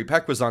Gregory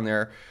Peck was on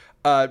there,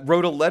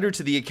 wrote a letter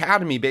to the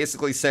Academy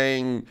basically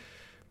saying,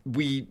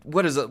 we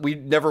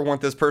never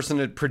want this person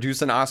to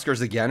produce an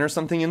Oscars again or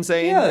something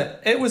insane. Yeah,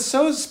 it was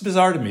so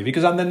bizarre to me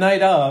because on the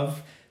night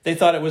of, they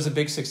thought it was a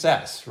big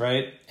success,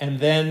 right? And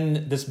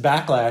then this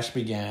backlash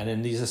began,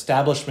 and these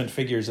establishment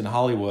figures in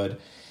Hollywood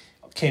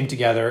came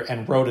together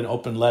and wrote an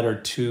open letter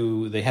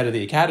to the head of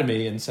the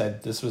Academy and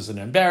said this was an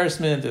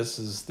embarrassment.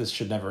 This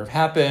should never have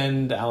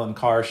happened. Alan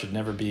Carr should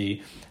never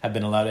have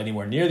been allowed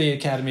anywhere near the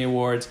Academy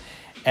Awards,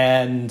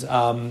 and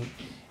Alan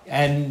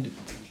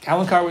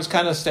Carr was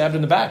kind of stabbed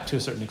in the back to a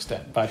certain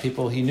extent by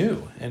people he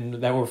knew and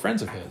that were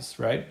friends of his,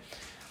 right?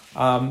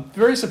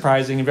 Very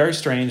surprising and very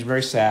strange,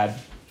 very sad.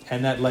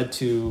 And that led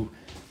to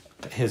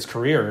his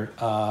career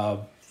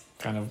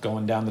kind of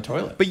going down the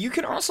toilet. But you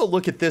can also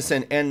look at this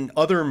and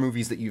other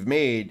movies that you've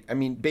made. I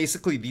mean,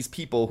 basically these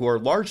people who are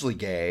largely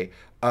gay,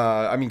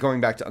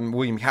 going back to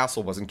William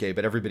Castle wasn't gay,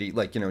 but everybody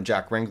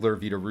Jack Wrangler,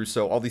 Vito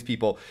Russo, all these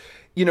people,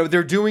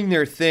 they're doing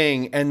their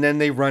thing and then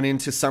they run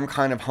into some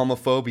kind of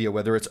homophobia,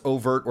 whether it's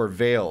overt or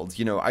veiled.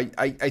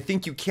 I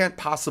think you can't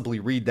possibly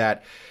read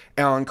that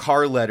Alan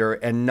Carr letter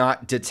and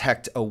not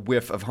detect a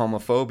whiff of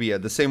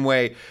homophobia. The same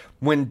way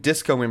when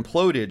disco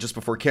imploded just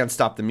before Can't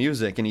Stop the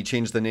Music, and he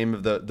changed the name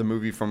of the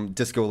movie from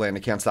Disco Land to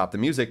Can't Stop the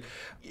Music,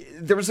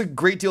 there was a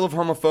great deal of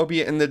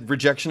homophobia in the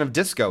rejection of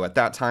disco at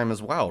that time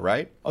as well,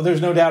 right? Oh,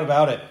 there's no doubt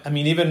about it. I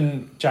mean,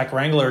 even Jack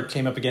Wrangler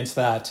came up against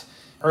that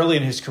early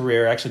in his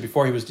career. Actually,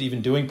 before he was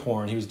even doing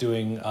porn, he was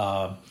doing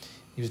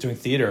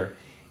theater.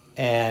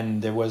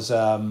 And there was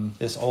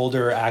this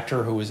older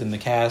actor who was in the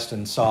cast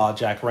and saw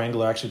Jack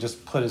Wrangler actually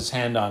just put his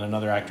hand on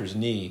another actor's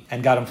knee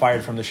and got him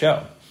fired from the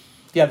show.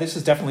 Yeah, this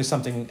is definitely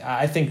something.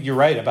 I think you're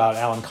right about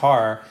Alan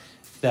Carr,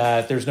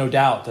 that there's no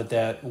doubt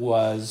that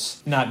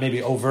was not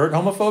maybe overt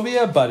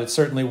homophobia, but it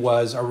certainly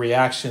was a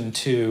reaction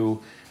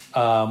to,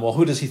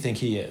 who does he think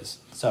he is?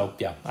 So,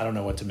 yeah, I don't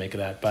know what to make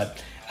of that.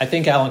 But I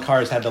think Alan Carr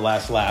has had the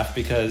last laugh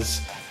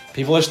because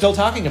people are still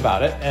talking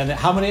about it. And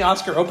how many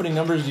Oscar opening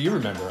numbers do you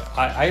remember?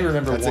 I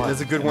remember one.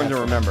 That's a good one to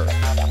remember.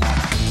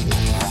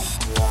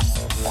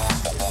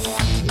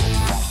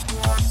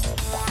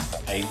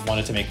 I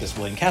wanted to make this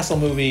William Castle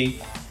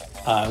movie.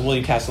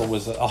 William Castle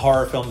was a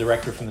horror film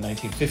director from the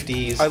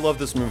 1950s. I love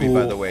this movie,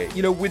 by the way.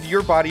 With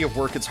your body of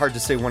work, it's hard to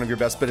say one of your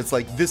best, but it's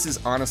like, this is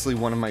honestly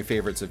one of my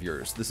favorites of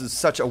yours. This is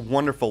such a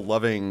wonderful,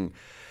 loving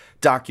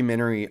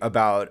documentary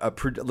about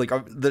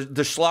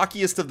the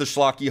schlockiest of the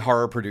schlocky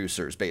horror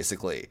producers,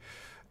 basically,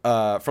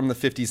 from the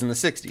 50s and the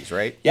 60s,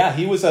 right? Yeah,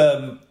 he was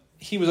a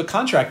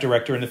contract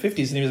director in the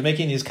 50s, and he was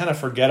making these kind of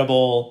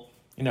forgettable,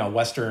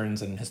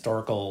 westerns and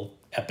historical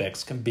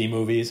epics, B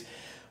movies,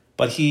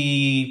 but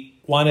he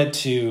wanted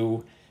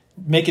to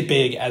make it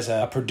big as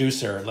a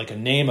producer, like a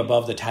name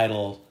above the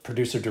title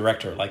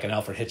producer-director, like an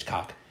Alfred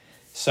Hitchcock.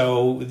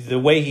 So the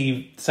way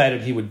he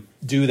decided he would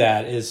do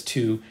that is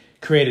to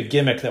create a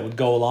gimmick that would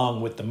go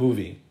along with the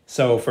movie.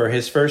 So for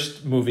his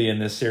first movie in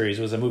this series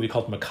was a movie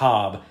called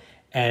Macabre,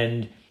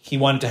 and he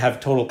wanted to have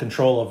total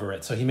control over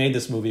it. So he made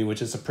this movie,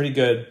 which is a pretty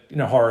good,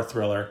 horror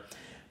thriller.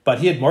 But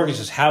he had mortgaged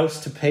his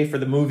house to pay for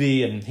the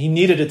movie, and he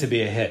needed it to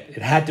be a hit.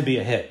 It had to be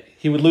a hit.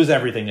 He would lose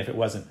everything if it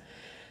wasn't.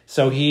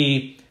 So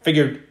he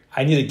figured,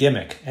 I need a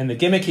gimmick. And the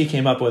gimmick he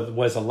came up with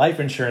was a life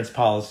insurance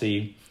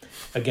policy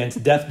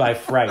against death by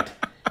fright.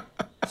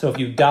 So if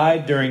you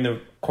died during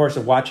the course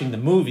of watching the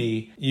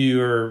movie,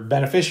 your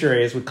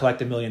beneficiaries would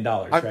collect $1 million,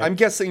 right? I'm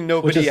guessing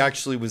nobody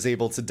actually was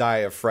able to die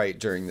of fright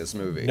during this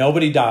movie.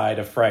 Nobody died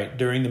of fright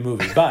during the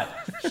movie, but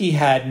he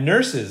had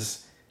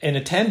nurses in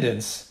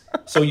attendance.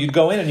 So you'd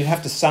go in and you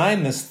have to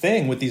sign this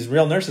thing with these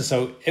real nurses.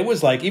 So it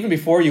was like, even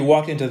before you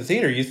walked into the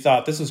theater, you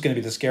thought this was going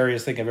to be the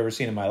scariest thing I've ever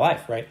seen in my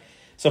life, right?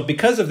 So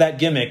because of that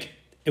gimmick,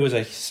 it was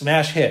a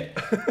smash hit.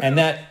 And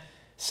that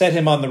set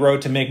him on the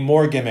road to make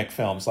more gimmick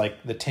films,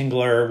 like The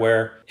Tingler,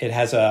 where it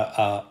has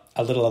a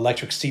little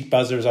electric seat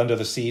buzzers under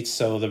the seats,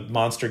 so the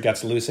monster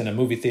gets loose in a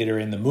movie theater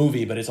in the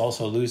movie, but it's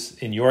also loose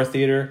in your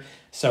theater.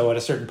 So at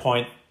a certain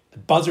point, the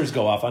buzzers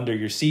go off under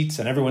your seats,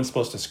 and everyone's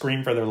supposed to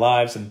scream for their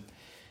lives. And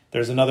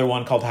there's another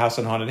one called House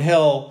on Haunted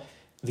Hill.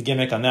 The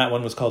gimmick on that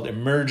one was called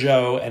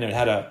Emergo, and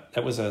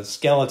that was a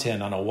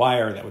skeleton on a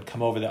wire that would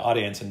come over the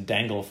audience and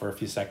dangle for a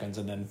few seconds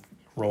and then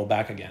roll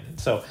back again.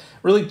 So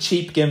really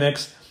cheap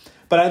gimmicks,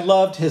 but I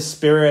loved his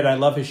spirit. I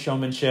love his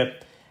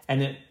showmanship,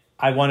 and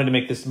I wanted to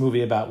make this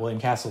movie about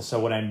William Castle. So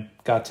when I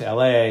got to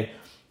LA,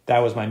 that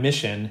was my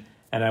mission.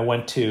 And I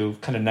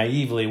kind of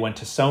naively went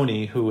to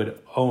Sony, who would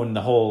own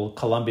the whole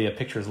Columbia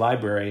Pictures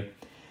library,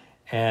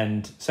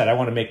 and said, I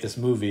want to make this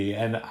movie.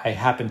 And I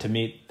happened to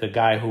meet the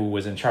guy who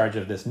was in charge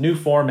of this new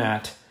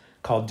format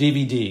called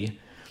DVD.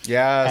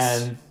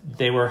 Yes. And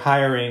they were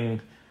hiring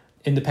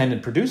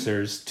independent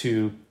producers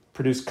to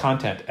produce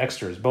content,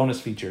 extras, bonus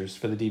features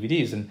for the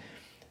DVDs. And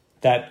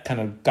that kind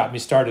of got me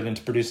started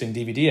into producing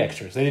DVD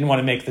extras. They didn't want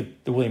to make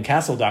the William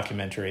Castle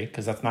documentary,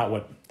 because that's not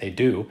what they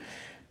do.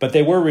 But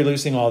they were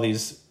releasing all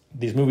these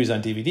movies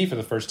on DVD for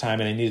the first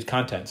time, and they needed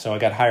content. So I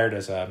got hired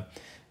as a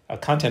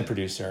content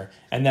producer,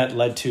 and that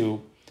led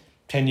to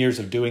 10 years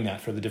of doing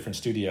that for the different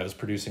studios,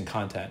 producing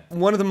content.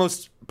 One of the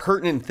most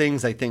pertinent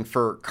things, I think,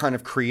 for kind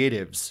of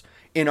creatives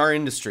in our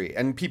industry,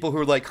 and people who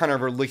are like kind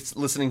of are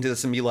listening to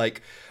this and be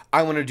like,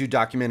 I want to do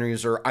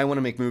documentaries or I want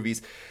to make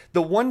movies.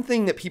 The one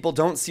thing that people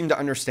don't seem to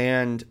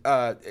understand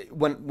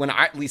when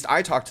at least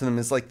I talk to them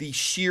is like the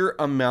sheer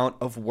amount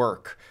of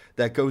work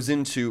that goes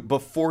into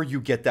before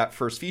you get that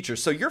first feature.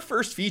 So your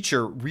first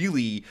feature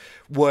really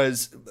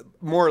was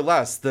more or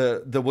less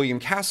the William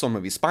Castle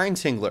movie, Spine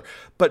Tingler.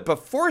 But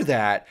before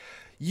that,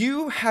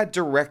 you had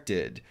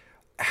directed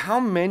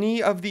how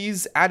many of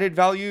these added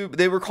value?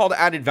 They were called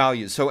added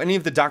values. So any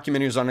of the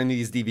documentaries on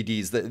any of these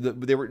DVDs,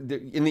 they were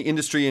in the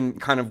industry and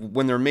kind of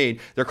when they're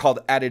made, they're called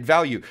added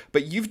value.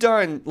 But you've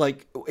done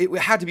like, it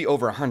had to be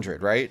over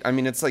 100, right? I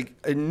mean, it's like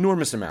an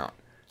enormous amount.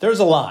 There's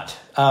a lot.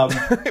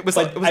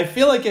 I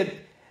feel like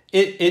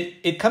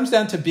it comes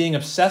down to being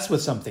obsessed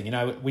with something. You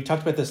know, we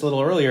talked about this a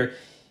little earlier.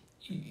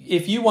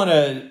 If you want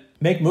to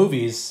make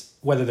movies,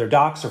 whether they're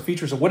docs or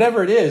features or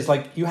whatever it is,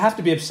 like you have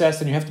to be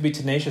obsessed and you have to be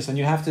tenacious and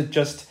you have to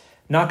just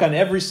knock on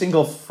every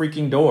single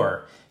freaking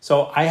door.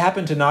 So I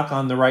happened to knock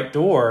on the right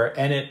door,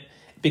 and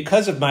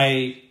because of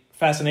my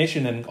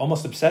fascination and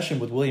almost obsession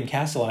with William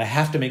Castle, and I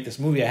have to make this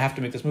movie.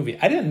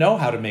 I didn't know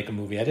how to make a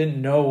movie. I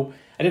didn't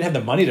have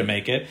the money to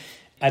make it.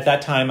 At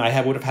that time, I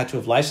would have had to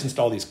have licensed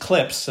all these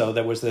clips. So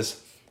there was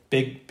this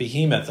big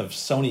behemoth of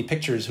Sony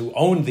Pictures who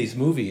owned these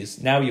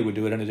movies. Now you would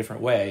do it in a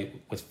different way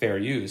with fair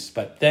use.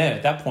 But then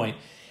at that point,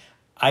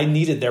 I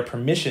needed their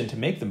permission to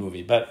make the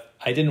movie, but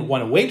I didn't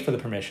want to wait for the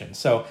permission.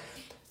 So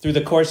through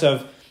the course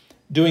of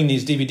doing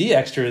these DVD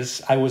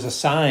extras, I was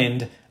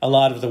assigned a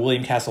lot of the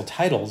William Castle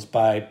titles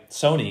by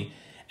Sony,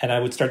 and I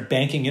would start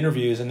banking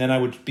interviews, and then I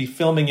would be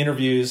filming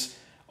interviews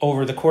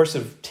over the course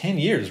of 10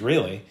 years,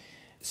 really.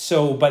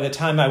 So by the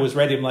time I was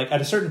ready, I'm like,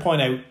 at a certain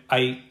point,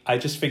 I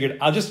just figured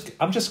I'm just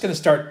going to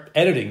start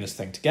editing this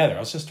thing together.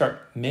 I'll just start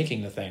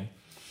making the thing.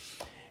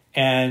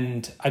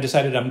 And I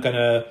decided I'm going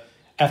to,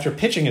 after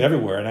pitching it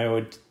everywhere, and I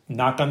would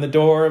knock on the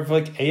door of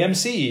like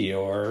AMC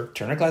or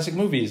Turner Classic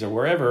Movies or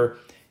wherever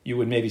you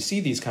would maybe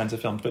see these kinds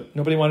of films, but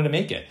nobody wanted to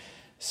make it.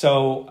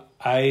 So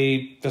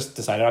I just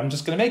decided I'm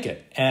just going to make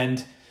it.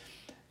 And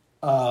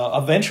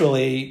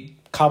eventually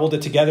cobbled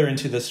it together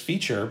into this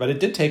feature, but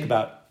it did take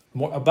about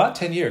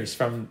 10 years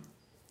from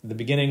the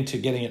beginning to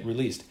getting it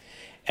released.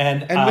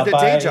 And with a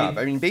day job,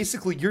 I mean,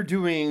 basically you're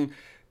doing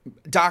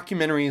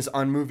documentaries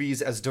on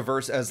movies as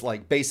diverse as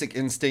like Basic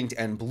Instinct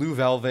and Blue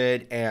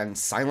Velvet and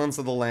Silence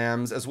of the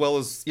Lambs, as well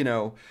as, you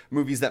know,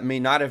 movies that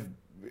may not have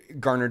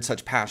garnered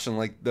such passion,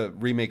 like the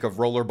remake of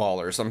Rollerball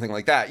or something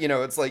like that. You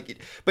know, it's like,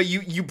 but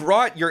you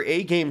brought your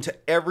A game to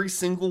every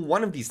single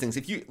one of these things.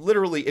 If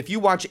you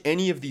watch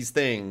any of these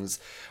things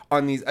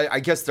on these,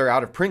 I guess they're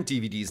out of print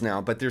DVDs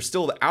now, but they're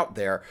still out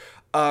there.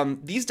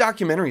 These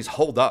documentaries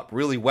hold up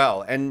really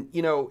well. And,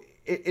 you know,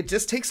 it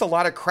just takes a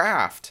lot of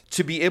craft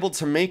to be able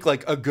to make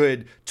like a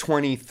good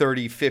 20,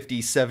 30, 50,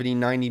 70,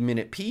 90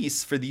 minute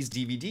piece for these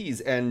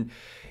DVDs. And,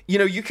 you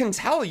know, you can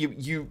tell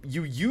you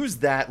use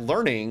that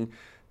learning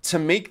to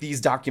make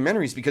these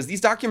documentaries, because these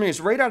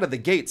documentaries right out of the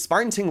gate,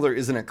 Spine Tingler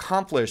is an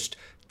accomplished,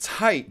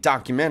 tight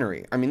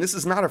documentary. I mean, this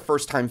is not a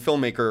first-time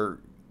filmmaker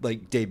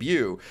like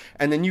debut.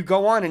 And then you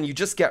go on and you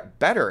just get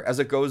better as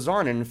it goes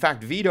on. And in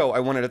fact, Vito, I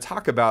wanted to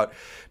talk about,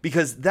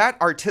 because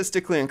that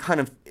artistically and kind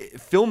of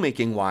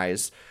filmmaking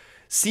wise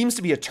seems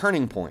to be a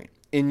turning point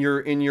in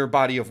your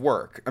body of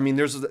work. I mean,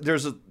 there's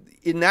a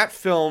in that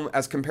film,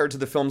 as compared to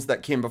the films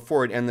that came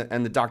before it and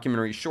the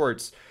documentary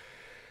shorts,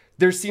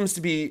 there seems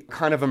to be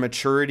kind of a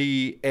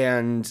maturity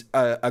and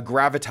a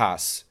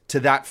gravitas to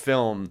that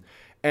film.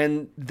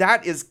 And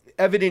that is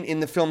evident in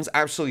the films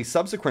actually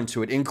subsequent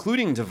to it,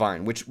 including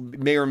Divine, which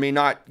may or may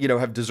not,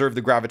 have deserved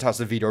the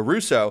gravitas of Vito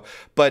Russo.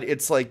 But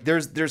it's like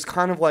there's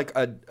kind of like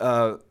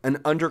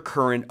an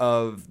undercurrent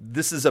of,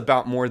 this is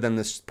about more than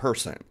this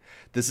person.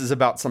 This is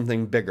about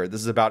something bigger.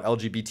 This is about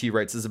LGBT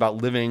rights. This is about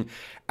living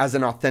as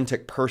an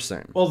authentic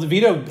person. Well, the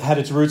Vito had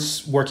its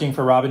roots working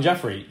for Robin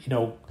Jeffrey.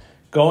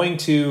 Going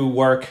to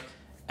work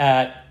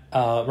at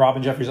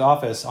Robin Jeffrey's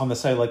office on the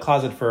celluloid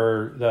closet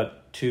for the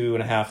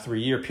 2.5,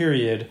 3 year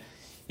period,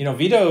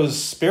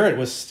 Vito's spirit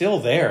was still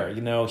there.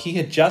 He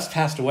had just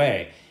passed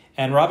away,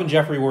 and Robin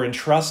Jeffrey were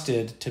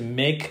entrusted to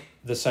make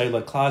the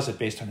celluloid closet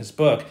based on his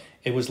book.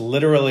 It was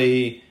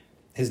literally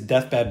his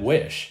deathbed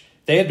wish.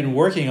 They had been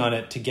working on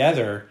it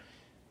together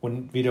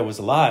when Vito was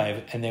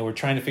alive, and they were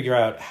trying to figure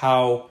out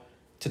how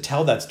to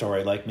tell that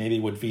story. Like, maybe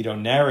would Vito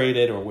narrate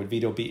it, or would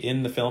Vito be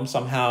in the film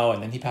somehow?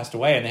 And then he passed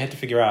away, and they had to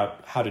figure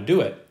out how to do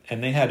it.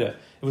 And it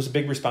was a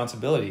big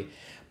responsibility.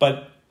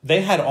 But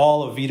they had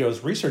all of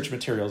Vito's research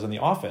materials in the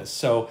office.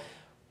 So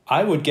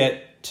I would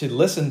get to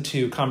listen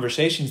to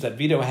conversations that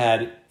Vito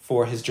had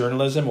for his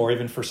journalism, or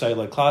even for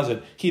Celluloid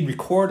Closet. He'd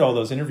record all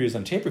those interviews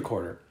on tape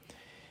recorder.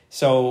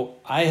 So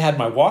I had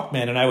my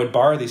Walkman, and I would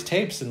borrow these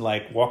tapes and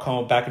walk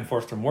home back and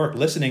forth from work,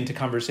 listening to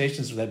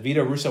conversations that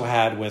Vito Russo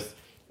had with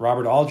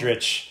Robert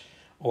Aldrich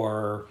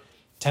or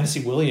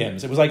Tennessee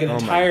Williams. It was like an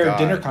entire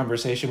dinner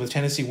conversation with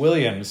Tennessee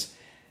Williams.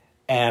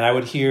 And I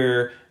would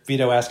hear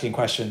Vito asking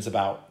questions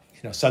about,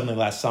 Suddenly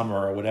Last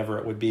Summer or whatever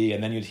it would be.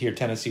 And then you'd hear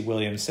Tennessee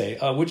Williams say,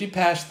 would you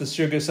pass the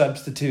sugar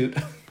substitute?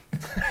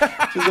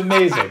 Which is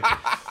amazing.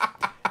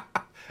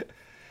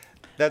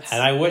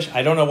 And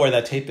I don't know where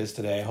that tape is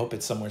today. I hope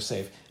it's somewhere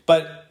safe.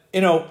 But,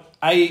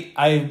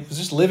 I was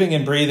just living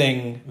and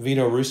breathing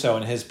Vito Russo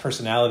and his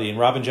personality. And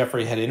Robin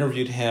Jeffrey had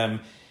interviewed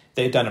him.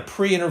 They'd done a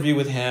pre-interview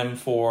with him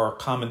for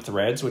Common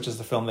Threads, which is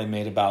the film they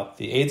made about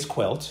the AIDS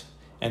quilt.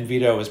 And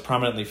Vito is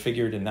prominently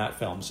figured in that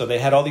film. So they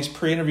had all these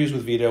pre-interviews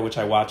with Vito, which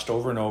I watched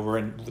over and over.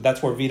 And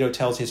that's where Vito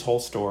tells his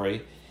whole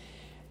story.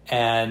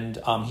 And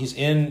he's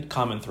in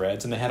Common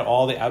Threads. And they had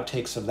all the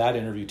outtakes of that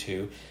interview,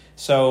 too.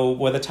 So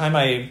by the time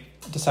I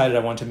decided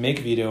I wanted to make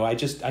Vito,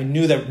 I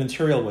knew that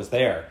material was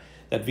there,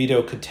 that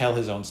Vito could tell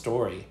his own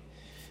story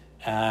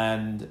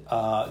and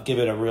give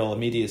it a real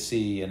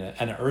immediacy and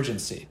an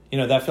urgency.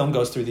 That film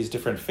goes through these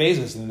different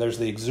phases, and there's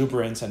the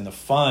exuberance and the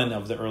fun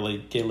of the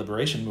early gay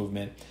liberation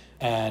movement.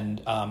 And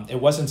it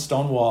wasn't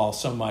Stonewall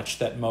so much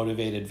that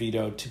motivated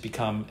Vito to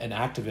become an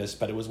activist,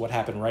 but it was what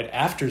happened right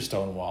after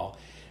Stonewall,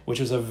 which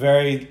was a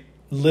very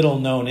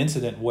little-known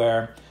incident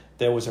where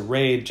there was a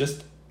raid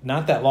just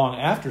not that long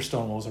after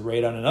Stonewall. Was a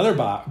raid on another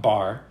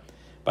bar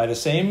by the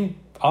same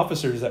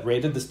officers that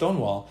raided the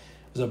Stonewall.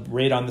 It was a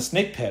raid on the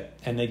Snake Pit,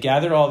 and they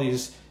gathered all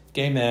these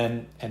gay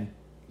men and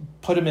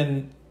put them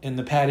in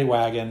the paddy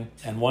wagon.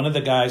 And one of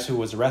the guys who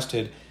was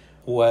arrested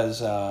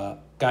was a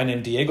guy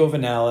named Diego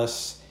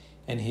Vanales,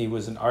 and he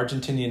was an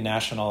Argentinian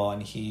national,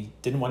 and he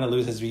didn't want to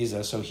lose his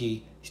visa, so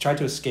he tried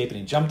to escape, and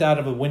he jumped out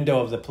of a window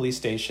of the police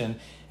station,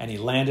 and he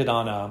landed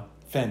on a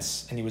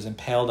fence, and he was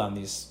impaled on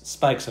these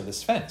spikes of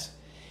this fence.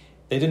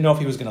 They didn't know if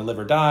he was going to live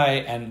or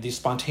die, and these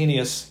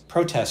spontaneous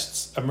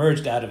protests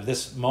emerged out of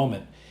this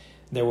moment.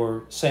 They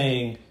were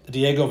saying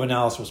Diego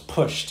Vanales was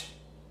pushed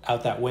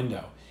out that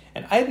window.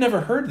 And I had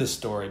never heard this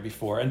story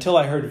before until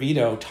I heard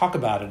Vito talk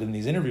about it in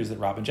these interviews that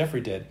Robin Jeffrey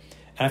did.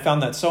 And I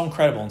found that so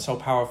incredible and so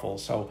powerful.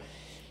 So,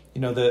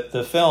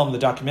 the film, the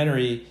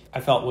documentary,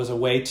 I felt was a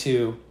way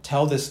to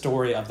tell this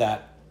story of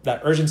that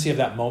urgency of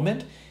that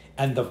moment,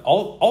 and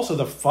also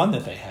the fun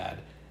that they had,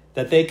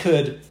 that they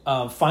could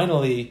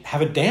finally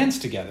have a dance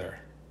together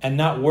and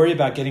not worry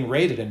about getting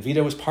raided. And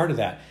Vito was part of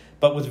that.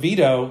 But with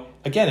Vito,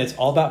 again, it's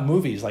all about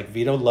movies. Like,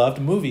 Vito loved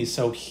movies.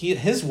 So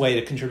his way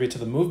to contribute to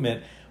the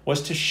movement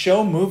was to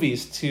show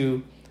movies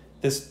to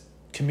this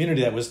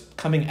community that was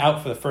coming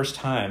out for the first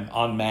time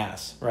en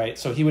masse, right?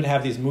 So he would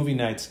have these movie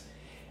nights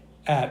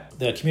at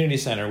the community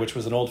center, which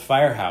was an old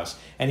firehouse.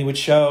 And he would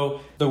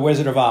show The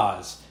Wizard of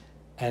Oz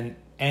and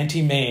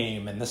Auntie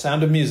Mame and The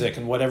Sound of Music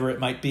and whatever it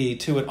might be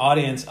to an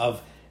audience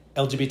of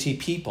LGBT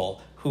people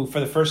who,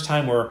 for the first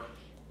time, were,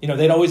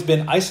 they'd always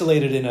been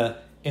isolated in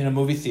a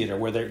movie theater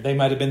where they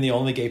might have been the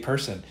only gay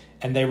person,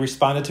 and they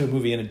responded to a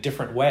movie in a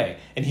different way.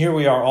 And here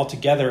we are all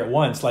together at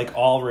once,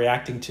 all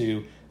reacting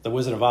to The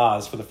Wizard of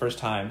Oz for the first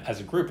time as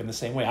a group in the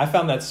same way. I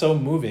found that so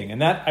moving,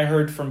 and that I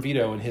heard from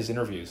Vito in his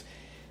interviews.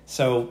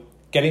 So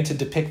getting to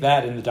depict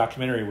that in the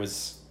documentary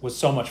was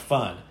so much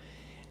fun.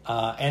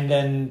 And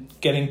then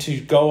getting to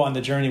go on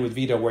the journey with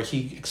Vito, where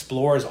he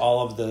explores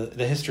all of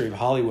the history of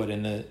Hollywood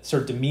in the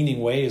sort of demeaning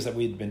ways that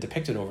we'd been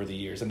depicted over the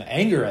years, and the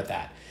anger at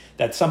that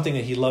something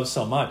that he loved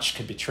so much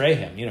could betray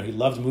him. He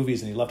loved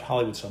movies and he loved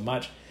Hollywood so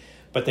much,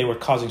 but they were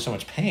causing so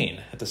much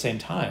pain at the same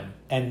time.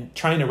 And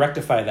trying to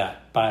rectify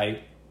that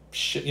by,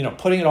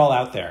 putting it all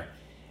out there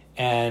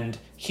And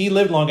he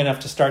lived long enough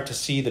to start to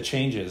see the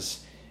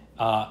changes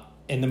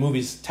in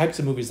the types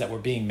of movies that were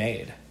being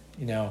made,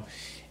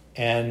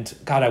 And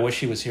God, I wish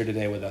he was here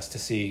today with us to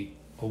see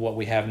what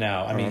we have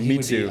now. I mean, he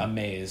would be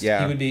amazed.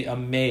 Yeah. He would be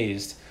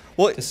amazed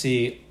to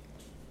see.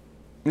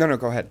 No,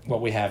 go ahead.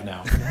 What we have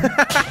now.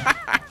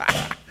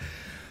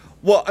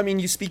 Well, I mean,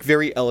 you speak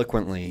very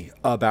eloquently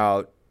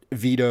about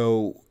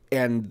Vito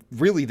and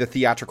really the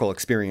theatrical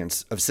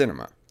experience of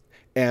cinema.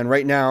 And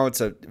right now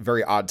it's a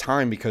very odd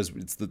time because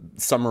it's the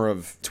summer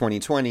of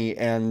 2020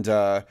 and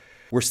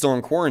we're still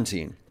in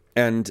quarantine.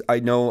 And I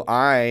know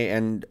I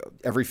and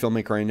every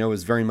filmmaker I know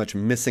is very much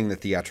missing the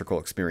theatrical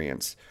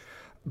experience.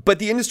 But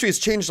the industry has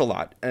changed a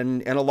lot.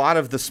 And a lot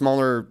of the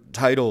smaller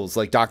titles,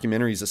 like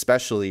documentaries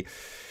especially,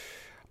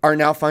 are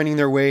now finding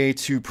their way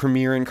to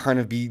premiere and kind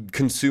of be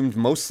consumed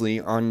mostly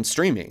on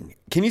streaming.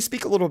 Can you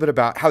speak a little bit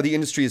about how the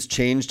industry has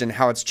changed and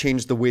how it's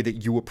changed the way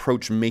that you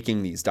approach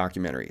making these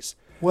documentaries?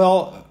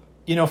 Well,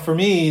 for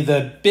me,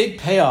 the big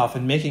payoff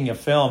in making a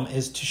film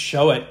is to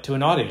show it to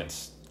an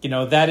audience.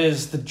 That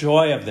is the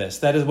joy of this.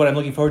 That is what I'm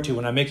looking forward to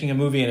when I'm making a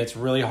movie and it's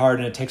really hard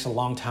and it takes a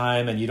long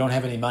time and you don't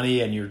have any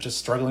money and you're just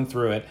struggling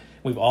through it.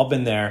 We've all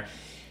been there.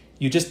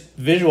 You just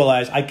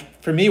visualize.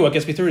 For me, what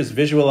gets me through is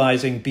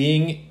visualizing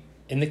being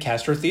in the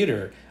Castro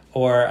Theater,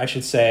 or I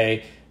should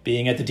say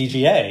being at the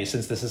DGA,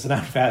 since this is an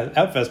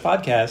Outfest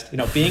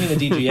podcast, being in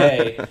the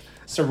DGA,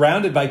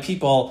 surrounded by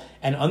people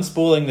and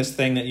unspooling this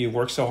thing that you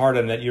worked so hard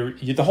on, that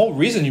you the whole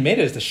reason you made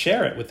it is to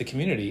share it with the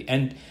community.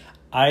 And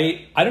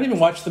I don't even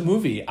watch the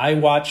movie. I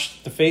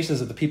watch the faces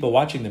of the people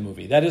watching the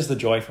movie. That is the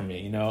joy for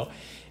me,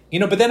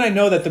 but then I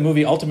know that the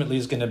movie ultimately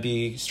is going to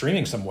be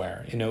streaming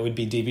somewhere. It would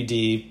be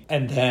DVD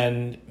and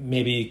then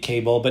maybe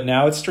cable, but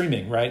now it's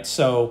streaming, right?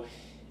 So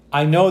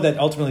I know that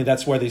ultimately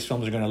that's where these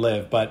films are going to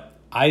live, but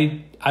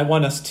I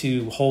want us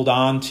to hold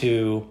on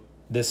to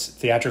this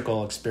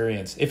theatrical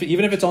experience,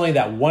 even if it's only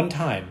that one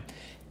time.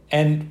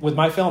 And with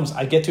my films,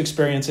 I get to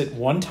experience it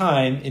one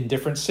time in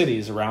different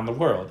cities around the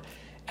world.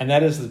 And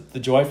that is the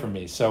joy for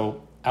me.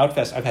 So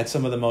Outfest, I've had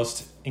some of the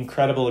most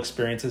incredible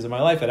experiences in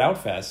my life at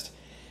Outfest.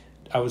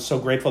 I was so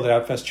grateful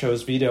that Outfest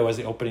chose Vito as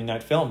the opening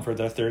night film for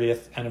their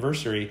 30th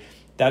anniversary.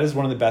 That is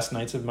one of the best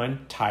nights of my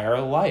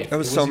entire life. It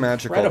was so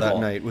magical that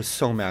night. It was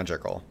so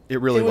magical. It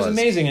really was. It was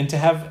amazing.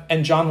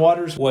 And John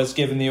Waters was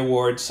given the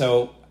award.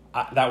 So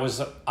that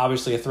was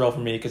obviously a thrill for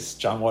me because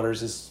John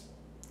Waters is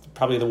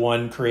probably the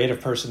one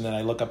creative person that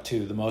I look up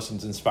to the most and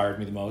has inspired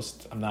me the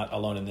most. I'm not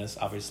alone in this,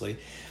 obviously.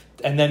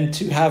 And then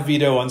to have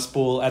Vito on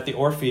spool at the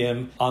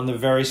Orpheum on the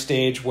very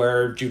stage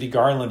where Judy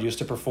Garland used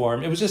to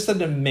perform, it was just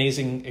an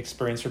amazing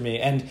experience for me.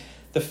 And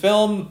the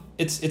film,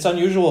 it's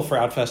unusual for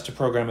Outfest to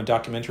program a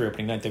documentary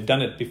opening night. They've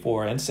done it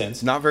before and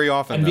since. Not very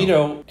often, And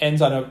Vito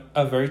ends on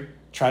a very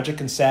tragic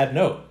and sad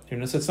note.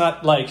 So it's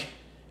not like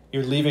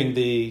you're leaving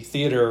the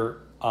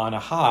theater on a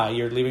high.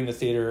 You're leaving the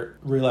theater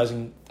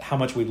realizing how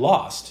much we've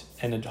lost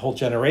and a whole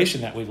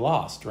generation that we've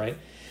lost, right?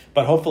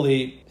 But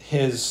hopefully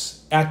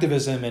his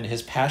activism and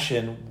his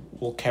passion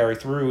will carry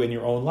through in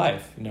your own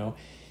life.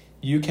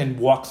 You can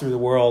walk through the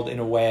world in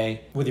a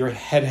way with your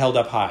head held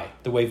up high,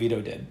 the way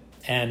Vito did.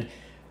 And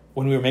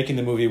when we were making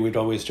the movie, we'd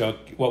always joke,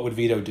 what would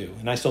Vito do?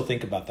 And I still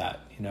think about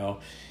that,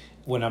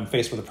 when I'm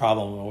faced with a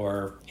problem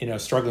or,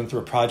 struggling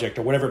through a project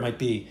or whatever it might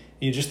be.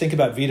 You just think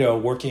about Vito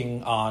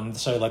working on the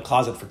Celluloid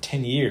Closet for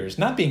 10 years,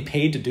 not being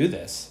paid to do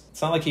this.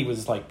 It's not like he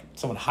was like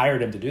someone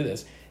hired him to do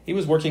this. He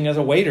was working as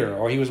a waiter,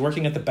 or he was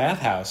working at the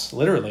bathhouse,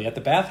 literally at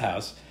the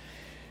bathhouse,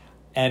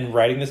 and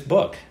writing this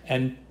book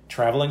and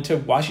traveling to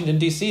Washington,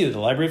 D.C., to the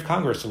Library of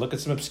Congress to look at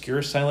some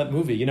obscure silent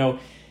movie.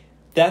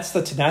 That's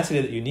the tenacity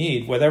that you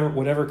need,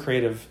 whatever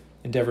creative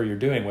endeavor you're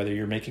doing, whether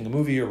you're making a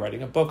movie or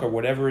writing a book or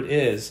whatever it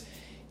is.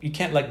 You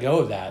can't let go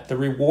of that. The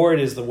reward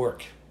is the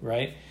work,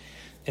 right?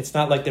 It's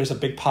not like there's a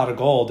big pot of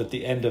gold at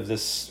the end of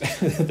this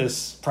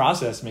this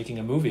process, making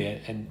a movie,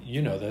 and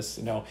this.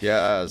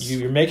 Yes.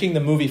 You're making the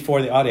movie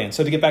for the audience.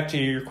 So to get back to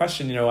your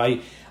question,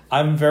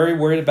 I'm very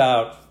worried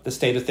about the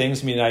state of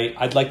things. I mean,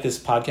 I'd like this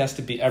podcast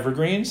to be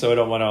evergreen, so I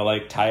don't want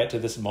to tie it to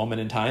this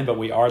moment in time, but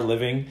we are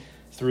living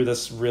through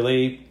this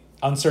really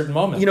uncertain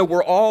moment.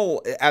 We're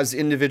all, as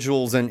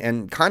individuals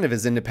and kind of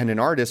as independent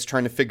artists,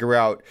 trying to figure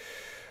out,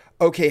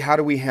 okay, how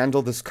do we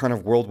handle this kind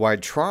of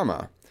worldwide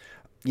trauma?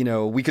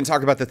 We can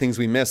talk about the things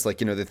we miss, like,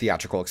 the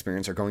theatrical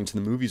experience or going to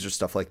the movies or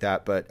stuff like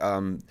that. But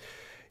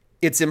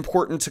it's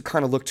important to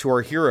kind of look to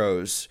our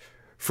heroes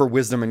for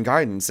wisdom and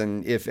guidance.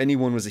 And if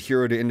anyone was a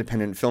hero to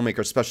independent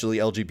filmmakers, especially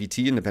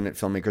LGBT independent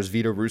filmmakers,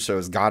 Vito Russo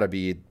has got to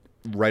be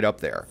right up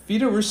there.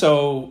 Vito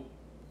Russo,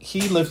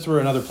 he lived through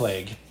another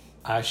plague.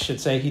 I should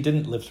say he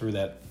didn't live through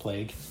that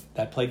plague.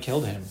 That plague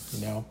killed him,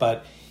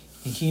 but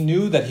he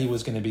knew that he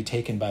was going to be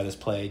taken by this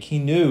plague. He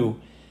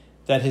knew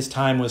that his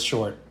time was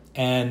short,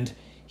 and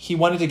he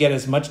wanted to get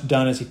as much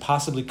done as he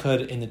possibly could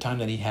in the time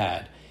that he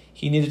had.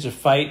 He needed to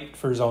fight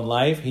for his own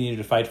life. He needed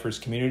to fight for his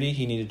community.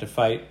 He needed to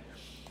fight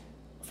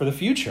for the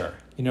future.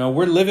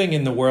 We're living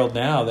in the world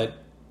now that,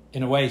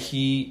 in a way,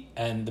 he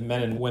and the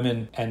men and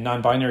women and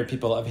non-binary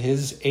people of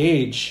his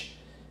age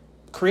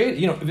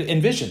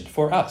envisioned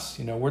for us.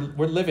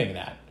 We're living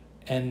that.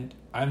 And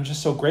I'm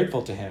just so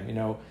grateful to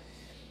him.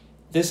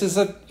 This is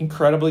an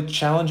incredibly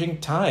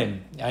challenging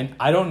time.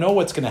 I don't know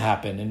what's going to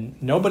happen,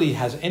 and nobody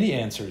has any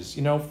answers.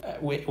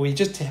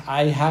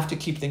 I have to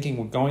keep thinking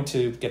we're going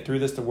to get through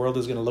this. The world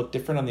is going to look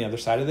different on the other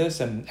side of this,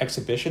 and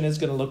exhibition is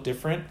going to look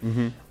different.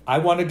 Mm-hmm. I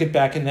want to get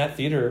back in that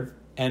theater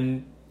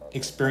and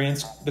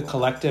experience the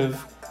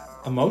collective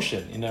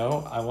emotion.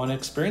 I want to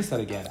experience that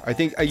again. I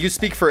think you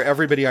speak for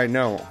everybody I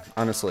know,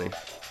 honestly.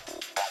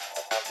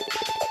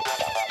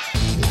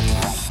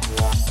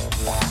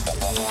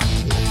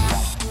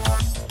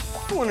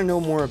 Want to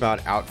know more about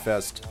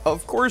Outfest?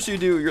 Of course you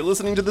do. You're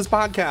listening to this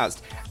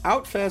podcast.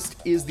 Outfest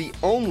is the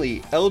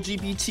only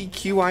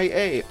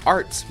LGBTQIA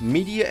arts,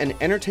 media, and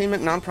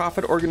entertainment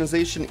nonprofit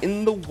organization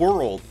in the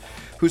world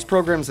whose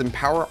programs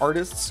empower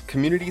artists,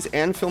 communities,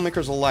 and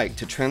filmmakers alike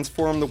to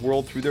transform the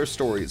world through their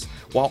stories,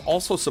 while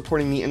also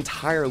supporting the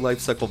entire life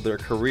cycle of their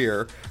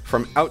career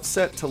from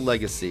outset to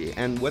legacy.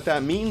 And what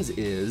that means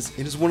is,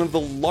 it is one of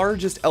the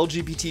largest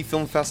LGBT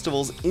film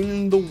festivals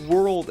in the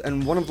world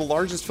and one of the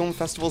largest film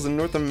festivals in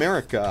North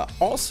America.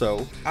 Also,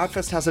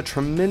 Outfest has a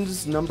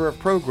tremendous number of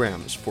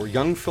programs for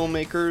young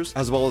filmmakers,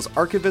 as well as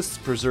archivists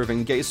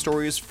preserving gay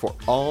stories for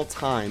all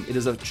time. It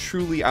is a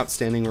truly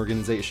outstanding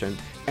organization,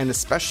 and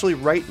especially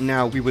right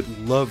now, we would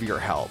love your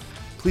help.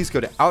 Please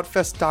go to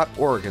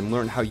outfest.org and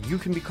learn how you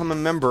can become a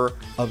member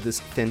of this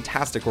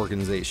fantastic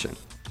organization.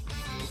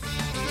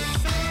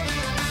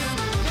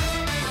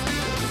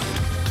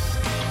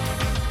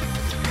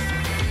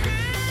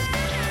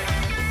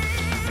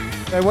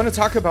 I want to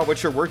talk about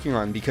what you're working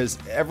on, because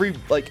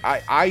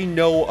I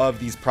know of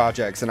these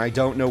projects, and I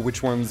don't know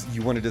which ones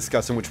you want to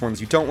discuss and which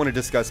ones you don't want to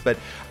discuss, but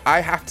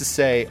I have to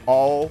say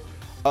all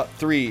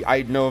three,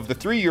 I know of the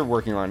three you're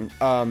working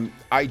on.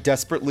 I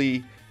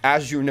desperately,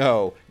 as you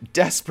know,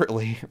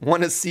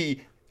 want to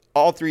see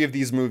all three of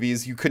these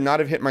movies. You could not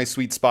have hit my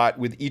sweet spot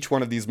with each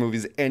one of these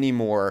movies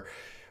anymore.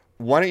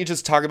 Why don't you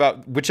just talk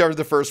about whichever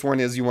the first one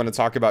is you want to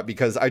talk about,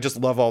 because I just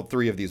love all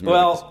three of these movies.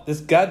 Well, this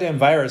goddamn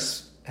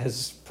virus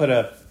has put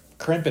a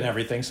crimp in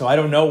everything, so I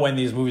don't know when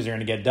these movies are going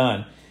to get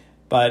done.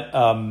 But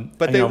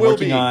they will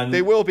be.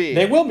 They will be.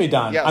 They will be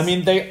done. Yes. I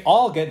mean, they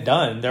all get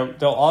done.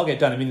 They'll all get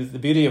done. I mean, the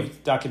beauty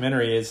of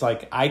documentary is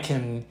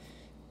I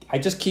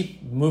just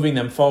keep moving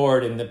them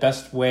forward in the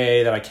best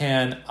way that I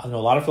can. I know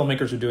a lot of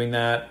filmmakers are doing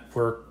that.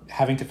 We're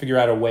having to figure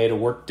out a way to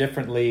work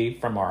differently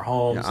from our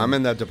homes. Yeah, I'm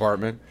in that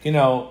department.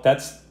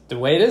 That's the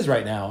way it is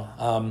right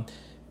now.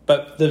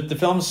 But the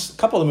films, a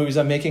couple of the movies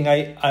I'm making,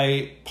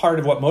 I part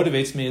of what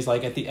motivates me is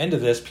at the end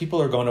of this,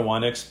 people are going to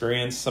want to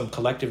experience some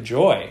collective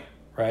joy,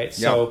 right? Yep.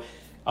 So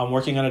I'm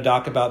working on a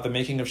doc about the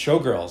making of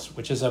Showgirls,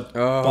 which is a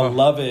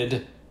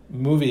beloved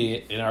movie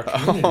in our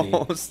community.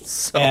 Oh,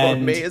 so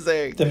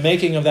amazing. The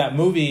making of that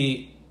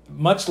movie,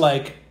 much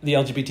like the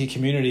LGBT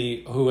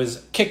community, who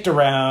was kicked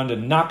around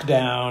and knocked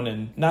down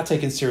and not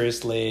taken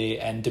seriously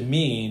and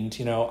demeaned,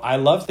 I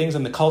love things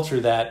in the culture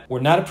that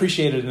were not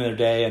appreciated in their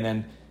day and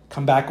then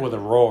come back with a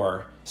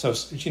roar. So,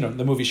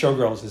 the movie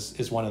Showgirls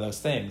is one of those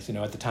things.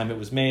 At the time it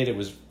was made, it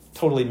was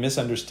totally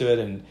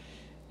misunderstood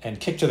and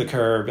kicked to the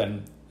curb,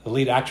 and the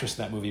lead actress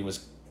in that movie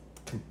was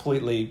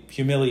completely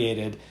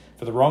humiliated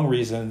for the wrong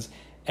reasons.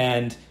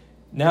 And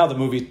now the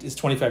movie is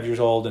 25 years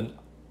old, and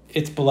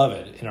it's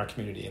beloved in our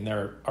community, and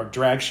there are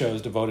drag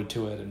shows devoted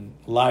to it and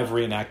live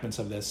reenactments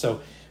of this. So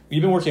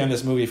we've been working on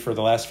this movie for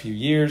the last few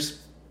years.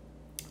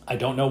 I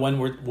don't know when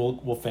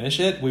we'll finish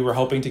it. We were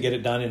hoping to get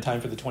it done in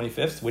time for the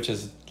 25th, which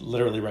is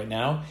literally right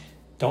now.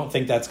 Don't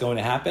think that's going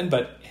to happen,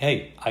 but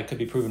hey, I could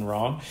be proven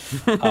wrong.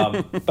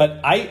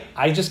 But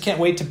I just can't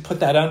wait to put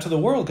that out to the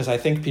world, because I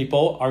think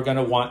people are going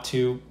to want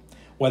to,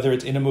 whether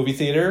it's in a movie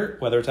theater,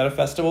 whether it's at a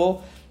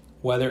festival,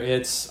 whether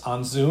it's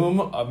on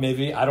Zoom,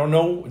 maybe, I don't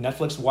know,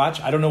 Netflix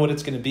Watch, I don't know what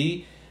it's going to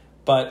be.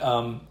 But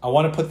I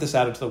want to put this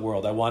out into the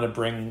world. I want to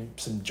bring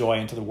some joy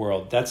into the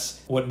world.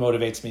 That's what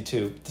motivates me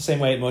too. The same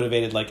way it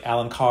motivated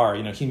Alan Carr.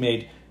 He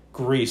made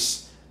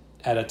Grease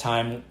at a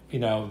time,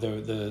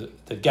 the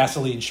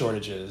gasoline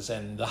shortages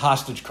and the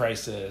hostage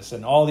crisis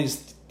and all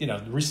these,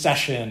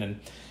 recession, and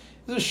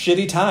it was a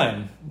shitty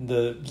time,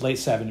 the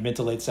mid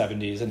to late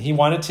 70s. And he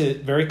wanted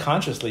to, very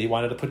consciously,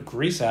 to put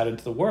Grease out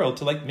into the world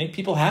to make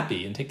people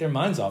happy and take their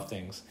minds off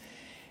things.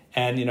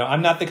 And,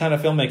 I'm not the kind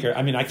of filmmaker.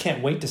 I mean, I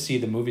can't wait to see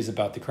the movies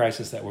about the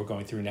crisis that we're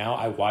going through now.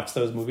 I watch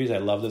those movies. I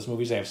love those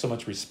movies. I have so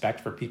much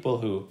respect for people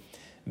who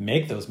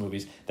make those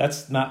movies.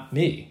 That's not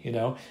me,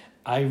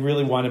 I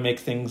really want to make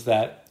things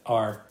that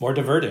are more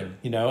diverting,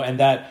 and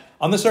that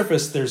on the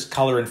surface there's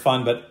color and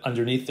fun, but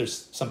underneath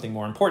there's something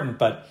more important.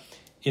 But,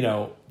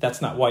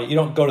 that's not why you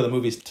don't go to the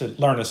movies to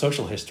learn a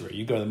social history.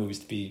 You go to the movies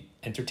to be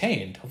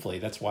entertained. Hopefully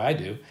that's why I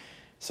do.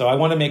 So I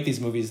want to make these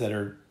movies that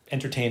are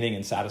entertaining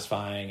and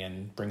satisfying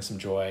and bring some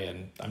joy,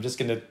 and I'm just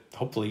going to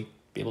hopefully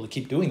be able to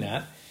keep doing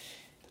that.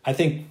 I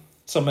think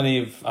so many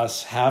of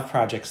us have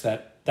projects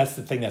that's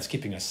the thing that's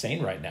keeping us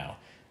sane right now.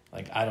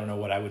 I don't know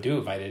what I would do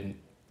if I didn't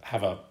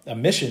have a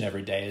mission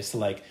every day, is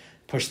to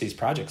push these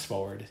projects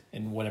forward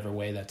in whatever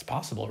way that's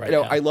possible right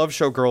now. I love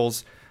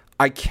Showgirls.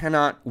 I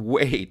cannot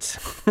wait.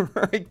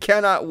 I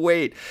cannot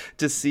wait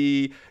to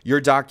see your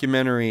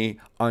documentary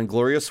on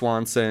Gloria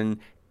Swanson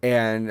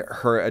and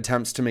her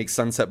attempts to make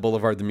Sunset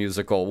Boulevard the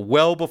musical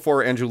well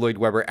before Andrew Lloyd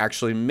Webber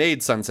actually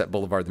made Sunset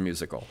Boulevard the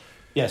musical.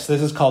 Yes,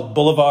 this is called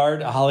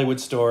Boulevard, A Hollywood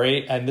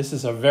Story, and this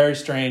is a very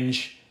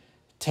strange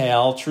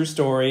tale, true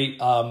story,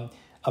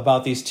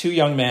 about these two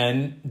young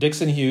men,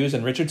 Dixon Hughes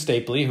and Richard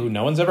Stapley, who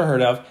no one's ever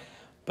heard of,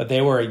 but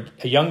they were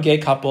a young gay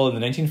couple in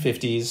the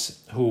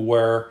 1950s who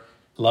were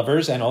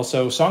lovers and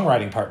also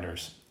songwriting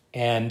partners.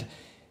 And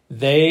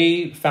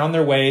they found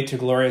their way to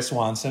Gloria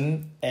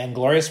Swanson, and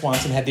Gloria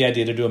Swanson had the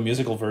idea to do a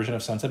musical version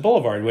of Sunset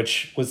Boulevard,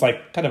 which was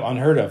like kind of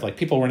unheard of. Like,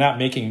 people were not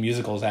making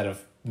musicals out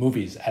of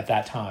movies at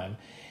that time,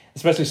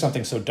 especially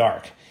something so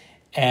dark.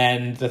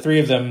 And the three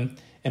of them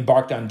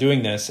embarked on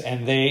doing this,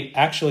 and they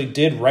actually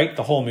did write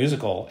the whole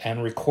musical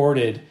and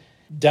recorded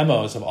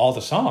demos of all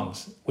the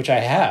songs, which I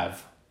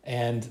have,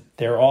 and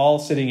they're all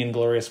sitting in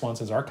Gloria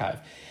Swanson's archive.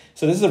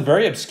 So this is a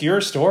very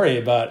obscure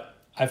story, but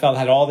I felt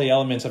had all the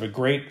elements of a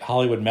great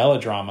Hollywood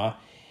melodrama.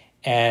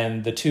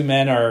 And the two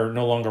men are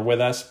no longer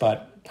with us,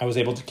 but I was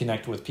able to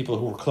connect with people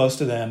who were close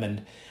to them,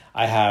 and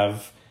I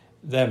have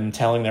them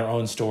telling their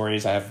own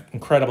stories. I have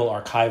incredible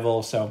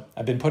archival, so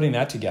I've been putting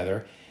that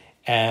together.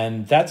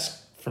 And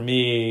that's, for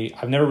me,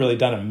 I've never really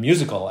done a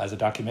musical as a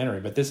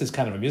documentary, but this is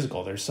kind of a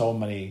musical. There's so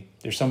many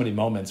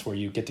moments where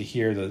you get to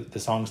hear the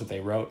songs that they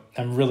wrote.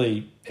 I'm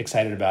really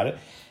excited about it.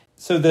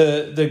 So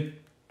the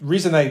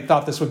reason I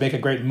thought this would make a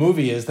great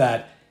movie is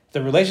that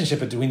the relationship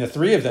between the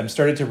three of them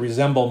started to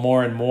resemble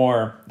more and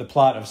more the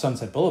plot of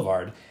Sunset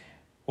Boulevard.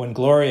 When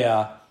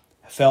Gloria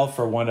fell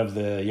for one of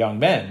the young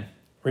men,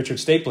 Richard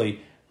Stapley,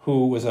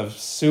 who was a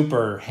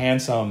super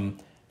handsome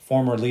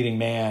former leading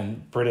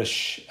man,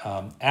 British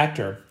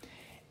actor.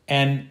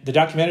 And the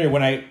documentary,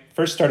 when I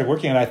first started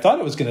working on it, I thought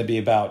it was going to be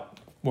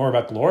more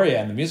about Gloria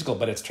and the musical,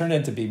 but it's turned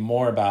out to be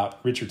more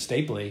about Richard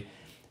Stapley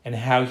and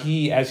how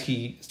he, as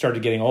he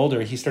started getting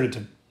older, he started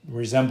to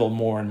resemble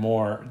more and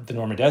more the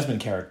Norma Desmond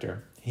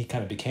character. He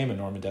kind of became a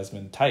Norma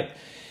Desmond type.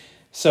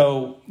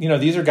 So,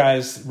 these are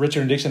guys,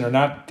 Richard and Dixon are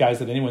not guys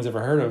that anyone's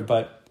ever heard of,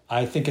 but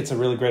I think it's a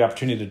really great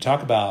opportunity to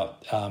talk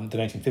about the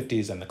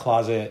 1950s and the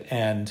closet.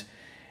 And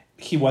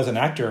he was an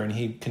actor, and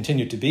he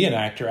continued to be an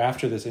actor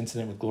after this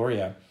incident with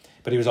Gloria.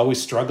 But he was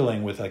always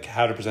struggling with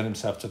how to present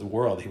himself to the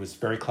world. He was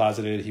very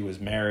closeted. He was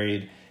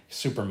married,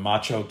 super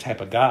macho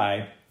type of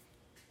guy,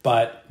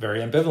 but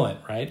very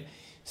ambivalent, right?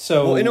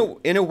 So, well,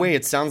 in a way,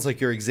 it sounds like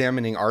you're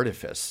examining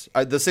artifice,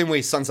 the same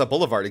way Sunset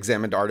Boulevard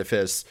examined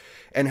artifice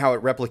and how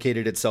it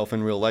replicated itself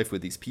in real life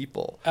with these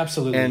people.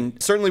 Absolutely.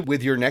 And certainly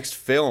with your next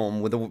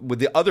film, with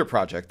the other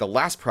project, the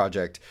last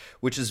project,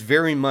 which is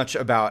very much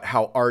about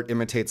how art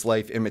imitates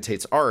life,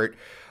 imitates art.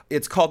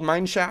 It's called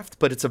Mineshaft,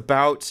 but it's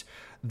about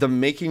the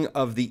making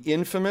of the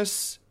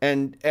infamous,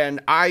 and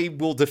I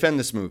will defend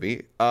this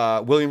movie,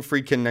 William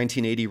Friedkin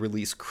 1980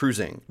 release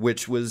Cruising,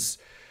 which was,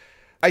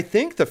 I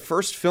think, the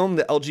first film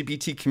the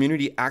LGBT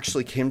community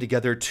actually came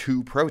together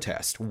to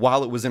protest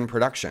while it was in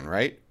production,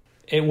 right?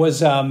 It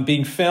was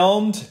being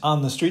filmed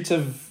on the streets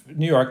of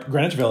New York,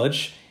 Greenwich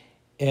Village,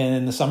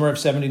 in the summer of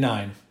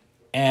 '79.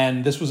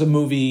 And this was a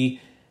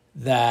movie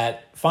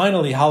that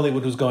finally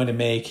Hollywood was going to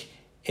make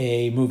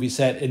a movie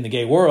set in the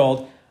gay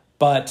world.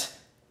 But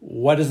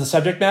what is the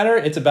subject matter?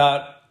 It's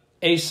about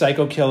a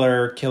psycho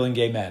killer killing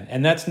gay men.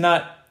 And that's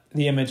not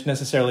the image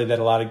necessarily that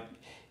a lot of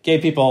gay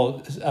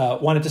people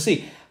wanted to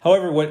see.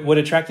 However, what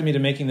attracted me to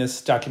making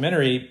this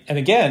documentary, and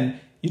again,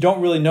 you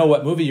don't really know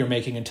what movie you're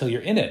making until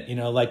you're in it.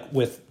 Like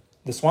with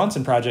the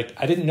Swanson project,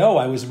 I didn't know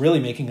I was really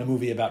making a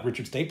movie about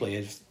Richard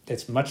Stapley.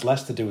 It's much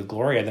less to do with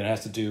Gloria than it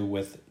has to do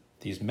with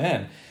these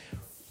men.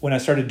 When I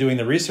started doing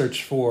the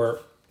research for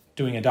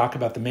doing a doc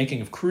about the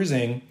making of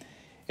Cruising,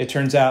 it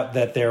turns out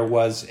that there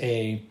was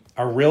a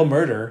real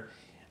murder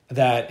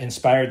that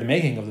inspired the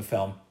making of the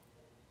film.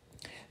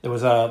 There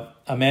was a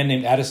man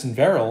named Addison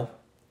Verrill,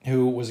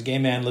 who was a gay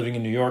man living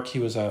in New York. He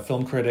was a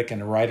film critic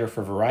and a writer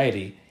for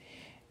Variety.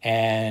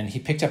 And he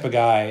picked up a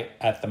guy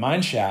at the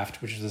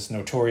Mineshaft, which is this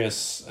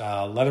notorious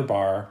leather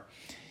bar.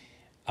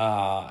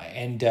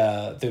 And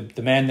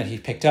the man that he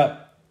picked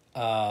up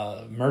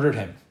murdered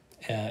him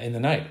in the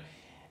night.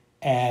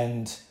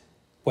 And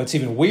what's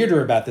even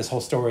weirder about this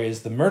whole story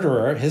is the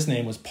murderer, his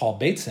name was Paul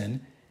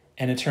Bateson.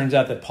 And it turns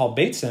out that Paul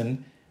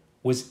Bateson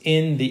was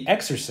in The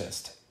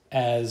Exorcist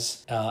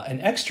as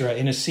an extra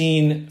in a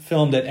scene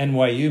filmed at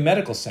NYU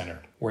Medical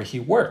Center where he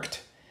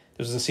worked.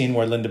 There was a scene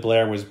where Linda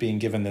Blair was being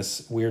given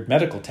this weird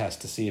medical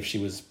test to see if she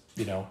was,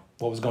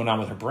 what was going on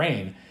with her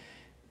brain,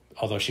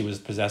 although she was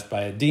possessed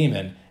by a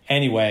demon.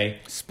 Anyway,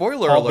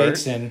 spoiler Paul alert.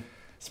 Bateson,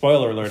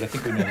 spoiler alert, I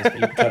think we know this, but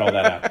you can cut all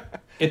that out.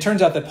 It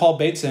turns out that Paul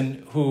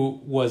Bateson, who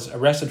was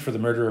arrested for the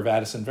murder of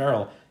Addison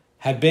Verrill,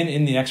 had been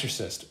in The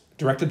Exorcist,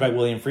 directed by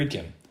William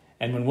Friedkin.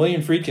 And when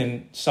William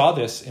Friedkin saw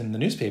this in the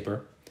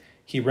newspaper,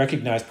 he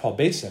recognized Paul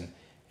Bateson,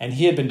 and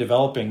he had been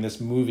developing this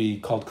movie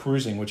called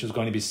Cruising, which was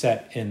going to be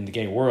set in the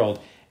gay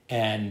world,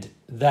 and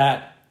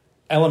that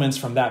elements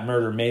from that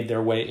murder made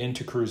their way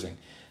into Cruising.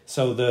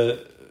 So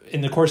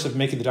in the course of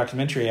making the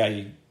documentary,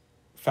 I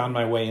found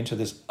my way into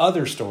this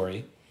other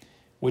story,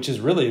 which is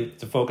really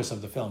the focus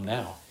of the film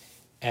now,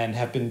 and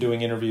have been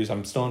doing interviews.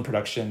 I'm still in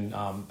production.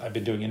 I've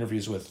been doing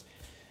interviews with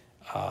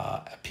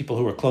people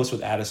who were close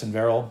with Addison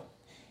Verrill,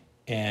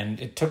 and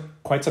it took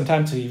quite some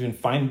time to even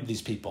find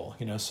these people,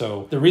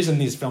 So the reason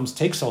these films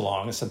take so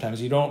long is sometimes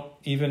they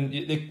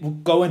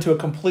go into a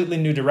completely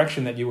new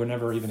direction that you were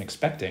never even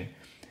expecting.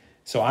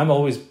 So I'm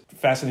always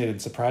fascinated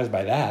and surprised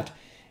by that.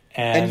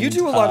 And you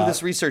do a lot of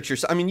this research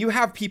yourself. I mean, you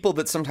have people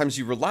that sometimes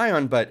you rely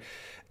on, but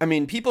I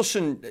mean,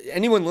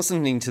 anyone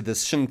listening to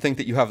this shouldn't think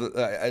that you have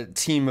a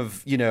team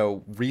of,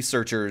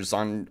 researchers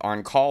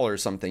on call or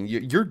something.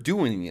 You're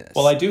doing this.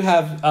 Well, I do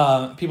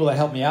have people that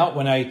help me out.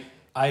 When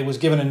I was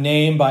given a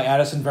name by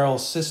Addison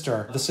Verrill's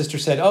sister, the sister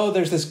said, "Oh,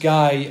 there's this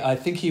guy. I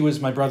think he was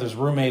my brother's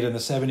roommate in the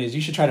 70s.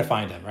 You should try to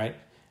find him," right?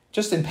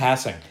 Just in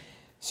passing.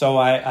 So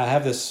I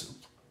have this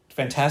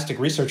fantastic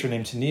researcher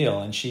named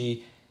Tennille, and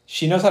she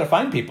knows how to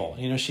find people.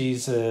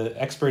 She's an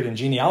expert in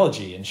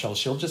genealogy, and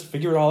she'll just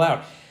figure it all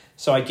out.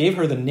 So I gave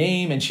her the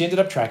name, and she ended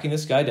up tracking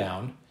this guy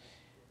down.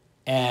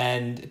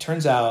 And it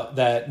turns out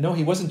that, no,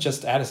 he wasn't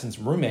just Addison's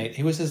roommate.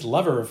 He was his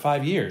lover of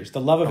 5 years, the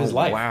love of his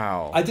life.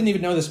 Wow. I didn't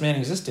even know this man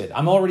existed.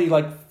 I'm already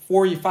like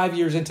 5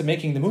 years into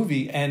making the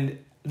movie, and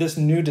this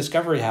new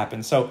discovery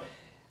happened. So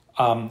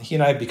he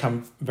and I have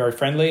become very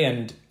friendly,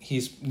 and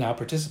he's now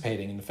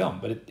participating in the film.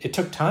 But it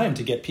took time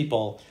to get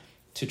people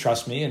to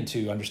trust me and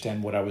to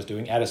understand what I was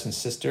doing. Addison's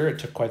sister, it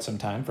took quite some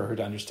time for her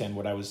to understand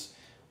what I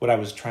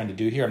was trying to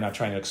do here. I'm not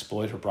trying to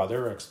exploit her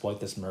brother or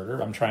exploit this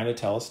murder. I'm trying to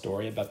tell a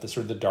story about the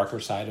sort of the darker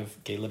side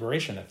of gay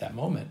liberation at that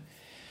moment.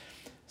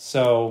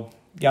 So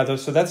yeah,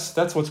 so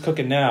that's what's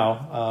cooking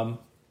now,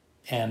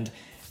 and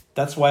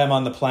that's why I'm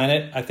on the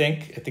planet. I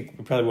think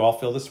we probably all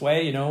feel this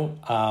way.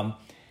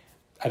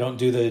 I don't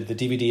do the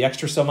DVD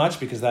extra so much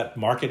because that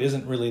market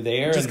isn't really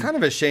there. Which is kind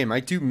of a shame.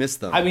 I do miss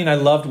them. I mean, I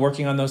loved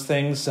working on those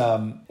things.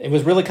 It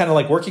was really kind of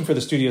like working for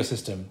the studio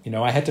system.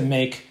 I had to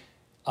make.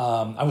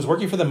 I was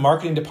working for the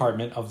marketing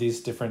department of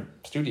these different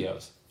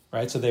studios,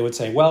 right? So they would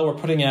say, well, we're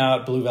putting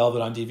out Blue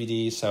Velvet on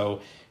DVD, so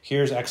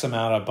here's X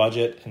amount of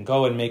budget, and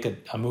go and make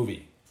a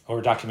movie or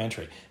a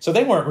documentary. So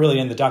they weren't really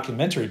in the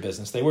documentary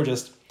business. They were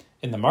just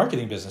in the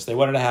marketing business. They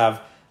wanted to have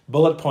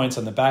bullet points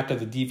on the back of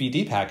the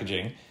DVD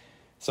packaging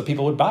so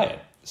people would buy it.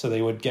 So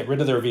they would get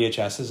rid of their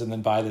VHSs and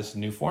then buy this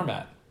new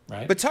format,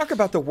 right? But talk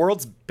about the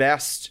world's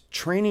best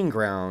training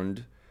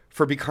ground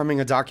for becoming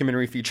a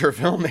documentary feature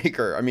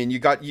filmmaker. I mean, you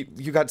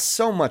got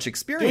so much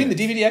experience. Doing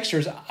the DVD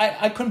extras,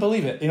 I couldn't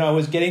believe it. I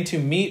was getting to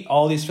meet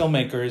all these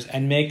filmmakers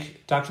and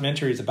make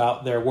documentaries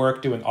about their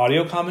work, doing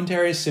audio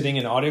commentaries, sitting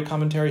in an audio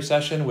commentary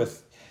session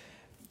with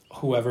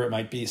whoever it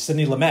might be,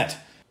 Sidney Lumet,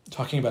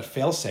 talking about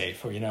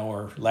Failsafe,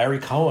 or Larry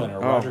Cohen, or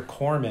Roger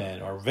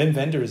Corman, or Wim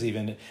Wenders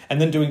even,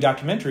 and then doing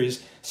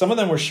documentaries. Some of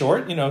them were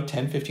short,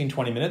 10, 15,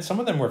 20 minutes.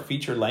 Some of them were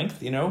feature length,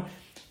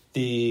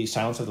 The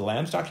Silence of the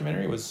Lambs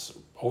documentary was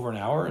over an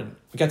hour, and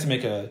we got to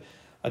make a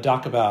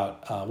doc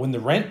about when the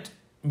Rent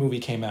movie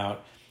came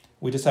out.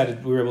 We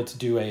decided we were able to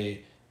do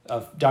a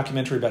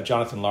documentary about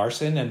Jonathan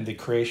Larson and the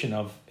creation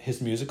of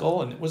his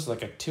musical, and it was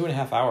like a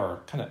 2.5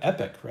 hour kind of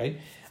epic, right?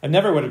 I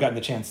never would have gotten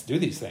the chance to do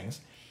these things.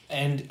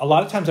 And a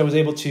lot of times I was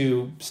able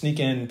to sneak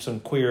in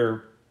some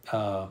queer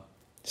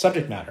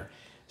subject matter.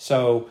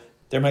 So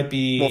there might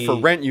be... Well,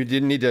 for Rent, you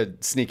didn't need to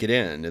sneak it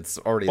in. It's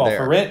already there.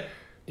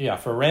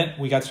 For Rent,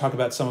 we got to talk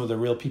about some of the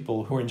real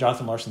people who were in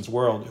Jonathan Larson's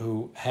world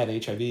who had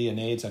HIV and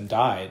AIDS and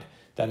died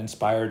that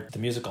inspired the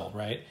musical,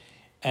 right?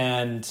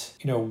 And,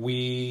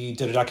 we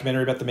did a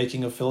documentary about the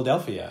making of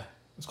Philadelphia.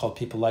 It's called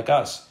People Like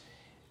Us,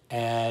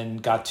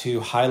 and got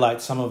to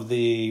highlight some of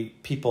the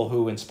people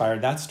who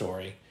inspired that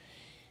story.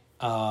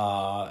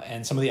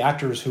 And some of the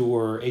actors who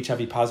were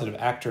HIV positive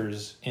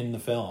actors in the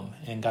film,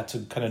 and got to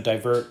kind of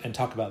divert and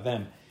talk about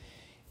them.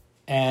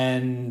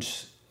 And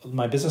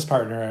my business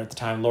partner at the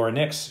time, Laura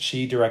Nix,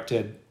 she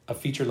directed a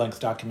feature-length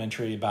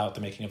documentary about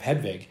the making of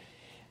Hedwig.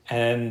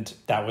 And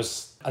that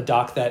was a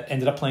doc that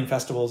ended up playing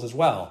festivals as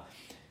well.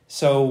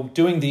 So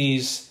doing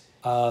these,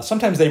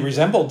 sometimes they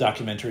resembled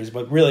documentaries,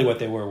 but really what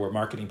they were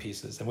marketing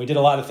pieces. And we did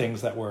a lot of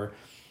things that were,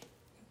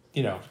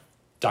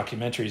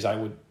 documentaries.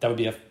 That would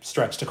be a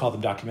stretch to call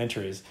them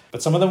documentaries.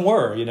 But some of them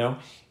were,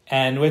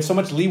 and we had so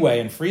much leeway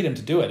and freedom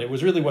to do it. It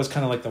was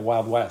kind of like the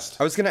Wild West.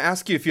 I was going to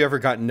ask you if you ever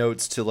got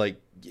notes to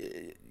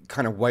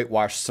kind of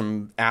whitewash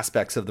some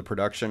aspects of the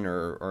production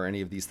or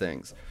any of these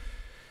things.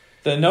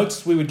 The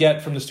notes we would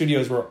get from the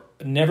studios were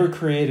never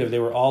creative. They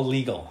were all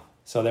legal.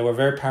 So they were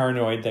very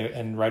paranoid,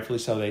 and rightfully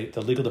so.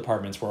 The legal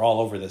departments were all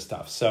over this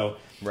stuff. So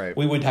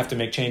we would have to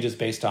make changes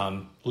based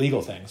on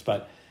legal things.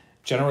 But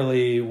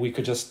generally, we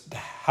could just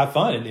have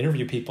fun and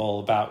interview people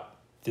about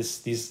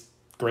these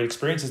great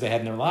experiences they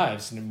had in their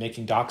lives, and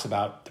making docs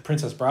about The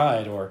Princess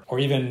Bride, or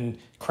even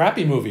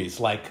crappy movies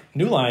like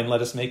New Line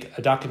let us make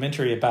a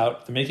documentary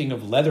about the making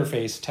of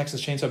Leatherface,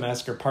 Texas Chainsaw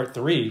Massacre Part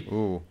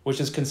 3,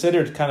 which is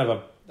considered kind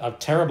of a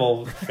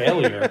terrible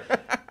failure.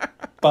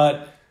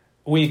 But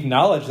we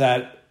acknowledge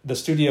that the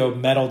studio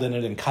meddled in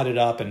it and cut it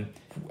up,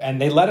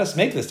 and they let us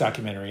make this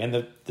documentary. And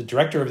the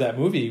director of that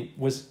movie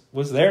was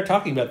there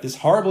talking about this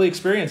horrible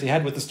experience he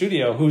had with the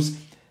studio, who's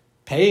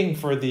paying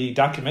for the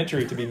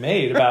documentary to be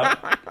made about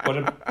what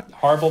a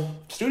horrible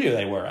studio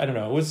they were. I don't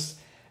know.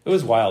 It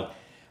was wild.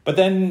 But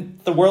then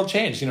the world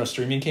changed.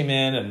 Streaming came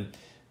in, and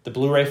the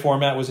Blu-ray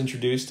format was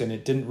introduced, and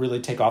it didn't really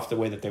take off the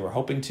way that they were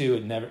hoping to.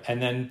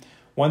 And then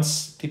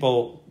once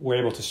people were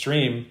able to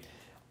stream,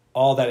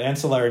 all that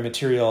ancillary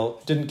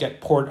material didn't get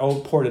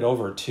ported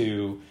over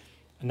to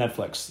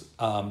Netflix.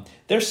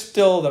 There's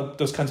still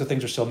those kinds of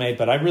things are still made,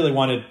 but I really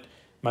wanted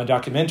my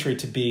documentary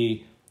to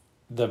be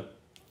the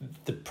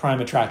prime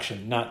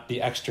attraction, not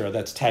the extra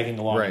that's tagging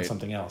along in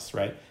something else,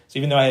 right? So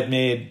even though I had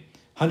made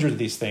hundreds of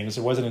these things,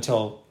 it wasn't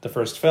until the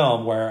first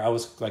film where I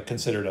was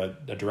considered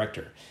a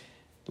director.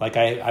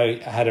 I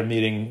had a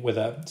meeting with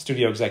a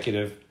studio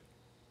executive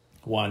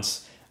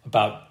once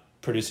about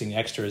producing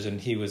extras, and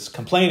he was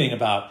complaining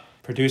about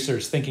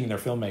producers thinking they're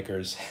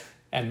filmmakers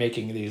and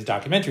making these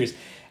documentaries.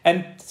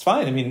 And it's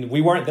fine. I mean,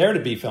 we weren't there to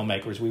be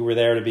filmmakers. We were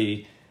there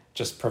to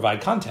just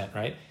provide content,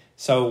 right?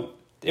 So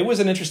it was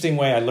an interesting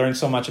way. I learned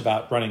so much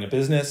about running a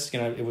business.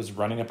 It was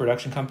running a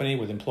production company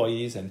with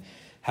employees and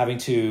having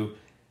to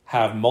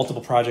have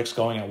multiple projects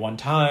going at one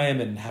time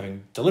and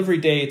having delivery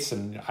dates.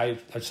 And I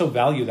so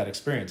value that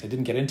experience. I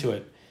didn't get into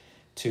it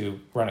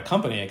to run a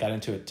company. I got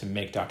into it to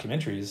make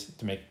documentaries,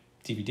 to make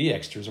DVD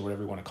extras or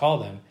whatever you want to call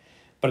them.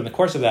 But in the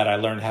course of that, I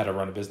learned how to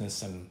run a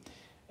business, and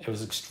it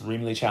was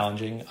extremely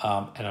challenging.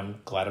 And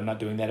I'm glad I'm not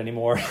doing that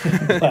anymore.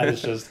 Glad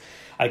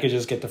I could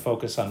just get to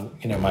focus on,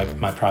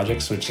 my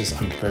projects, which is,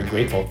 I'm very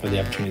grateful for the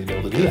opportunity to be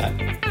able to do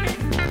that.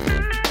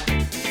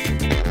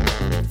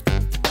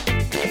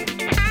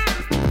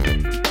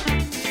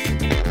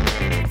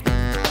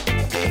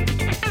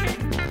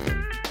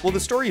 Well, the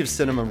story of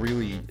cinema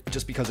really,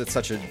 just because it's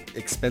such an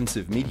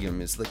expensive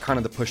medium, is kind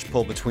of the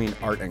push-pull between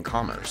art and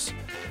commerce.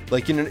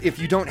 If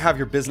you don't have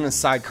your business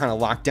side kind of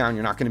locked down,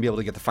 you're not going to be able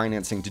to get the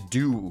financing to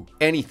do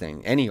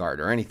anything, any art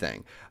or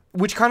anything.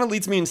 Which kind of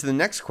leads me into the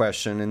next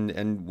question,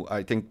 and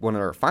I think one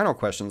of our final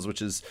questions,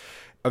 which is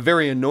a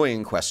very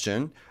annoying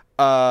question.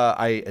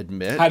 I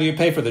admit. How do you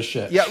pay for this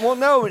shit? Yeah, well,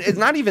 no, it's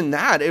not even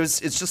that. It's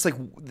just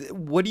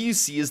what do you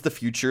see as the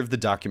future of the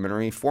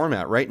documentary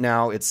format? Right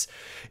now, it's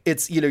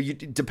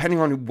depending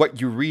on what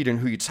you read and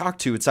who you talk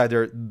to, it's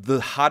either the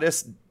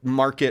hottest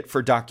market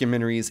for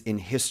documentaries in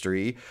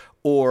history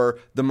or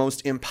the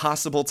most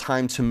impossible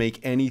time to make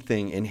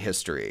anything in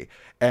history.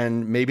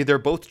 And maybe they're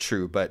both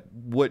true, but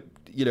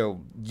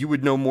you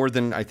would know more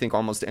than I think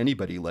almost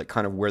anybody,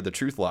 kind of where the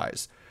truth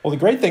lies. Well, the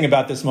great thing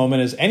about this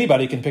moment is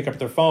anybody can pick up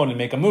their phone and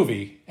make a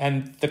movie.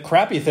 And the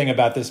crappy thing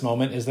about this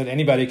moment is that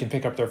anybody can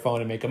pick up their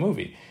phone and make a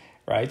movie,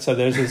 right? So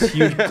there's this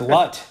huge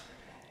glut.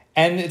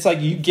 And it's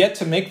you get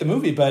to make the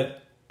movie,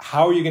 but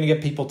how are you going to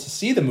get people to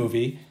see the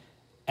movie?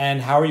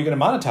 And how are you going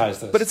to monetize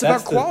this? But it's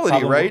about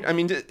quality, right? I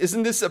mean,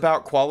 isn't this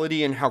about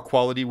quality and how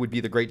quality would be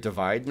the great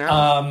divide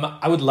now?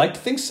 I would like to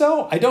think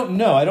so. I don't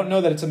know. I don't know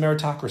that it's a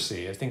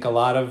meritocracy. I think a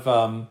lot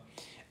of...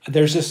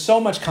 there's just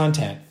so much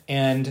content,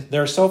 and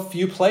there are so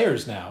few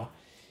players now.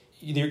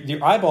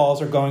 Your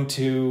eyeballs are going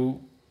to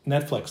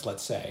Netflix,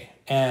 let's say,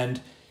 and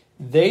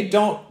they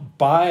don't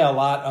buy a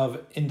lot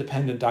of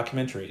independent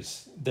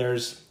documentaries.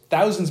 There's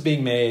thousands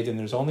being made, and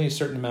there's only a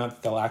certain amount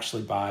that they'll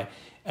actually buy,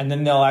 and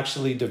then they'll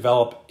actually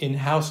develop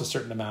in-house a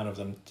certain amount of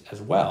them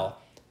as well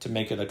to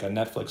make it like a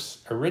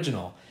Netflix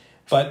original.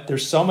 But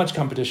there's so much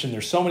competition,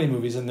 there's so many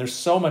movies, and there's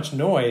so much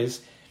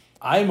noise.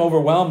 I'm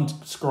overwhelmed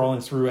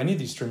scrolling through any of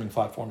these streaming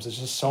platforms. There's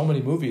just so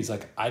many movies.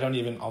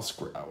 I'll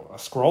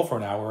scroll for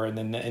an hour and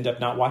then end up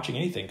not watching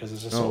anything because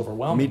it's just so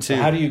overwhelming. Me too.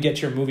 So how do you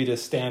get your movie to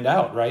stand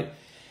out, right?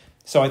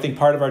 So I think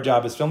part of our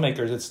job as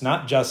filmmakers, it's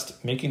not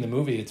just making the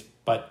movie,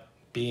 but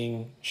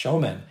being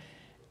showmen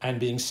and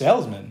being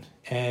salesmen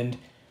and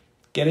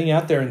getting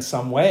out there in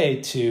some way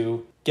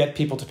to get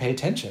people to pay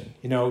attention.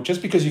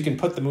 Just because you can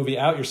put the movie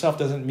out yourself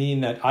doesn't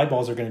mean that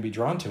eyeballs are going to be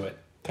drawn to it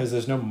because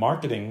there's no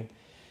marketing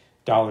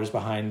dollars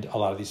behind a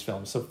lot of these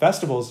films. So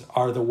festivals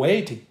are the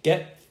way to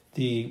get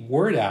the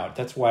word out.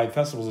 That's why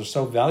festivals are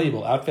so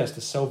valuable. Outfest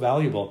is so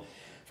valuable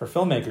for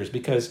filmmakers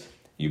because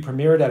you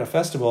premiere it at a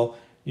festival,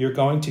 you're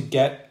going to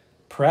get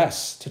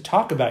press to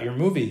talk about your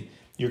movie.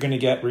 You're going to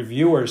get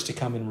reviewers to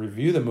come and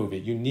review the movie.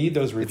 You need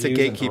those reviews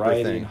in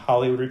Variety and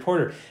Hollywood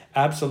Reporter.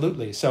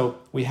 Absolutely. So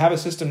we have a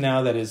system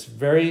now that is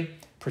very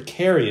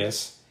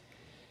precarious,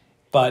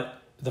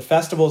 but the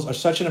festivals are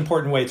such an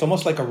important way. It's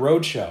almost like a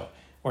road show.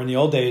 Or in the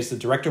old days, the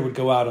director would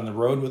go out on the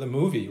road with a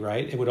movie,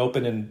 right? It would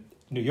open in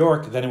New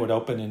York, then it would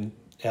open in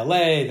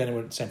LA, then it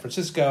would San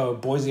Francisco,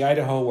 Boise,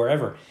 Idaho,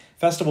 wherever.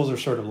 Festivals are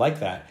sort of like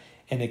that.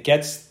 And it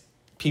gets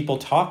people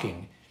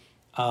talking.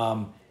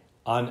 On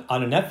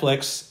a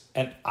Netflix,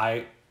 and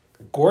I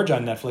gorge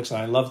on Netflix,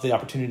 and I love the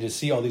opportunity to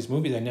see all these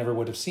movies I never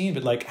would have seen,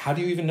 but how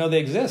do you even know they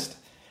exist?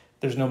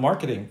 There's no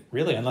marketing,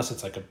 really, unless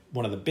it's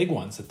one of the big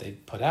ones that they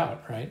put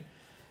out, right?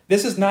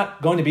 This is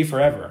not going to be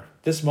forever.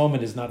 This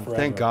moment is not forever.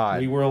 Thank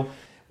God.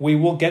 We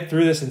will get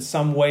through this in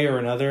some way or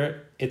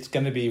another. It's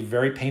going to be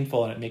very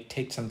painful, and it may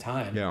take some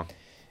time. Yeah.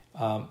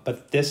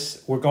 But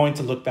we're going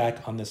to look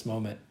back on this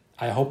moment.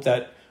 I hope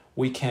that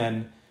we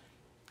can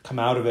come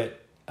out of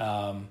it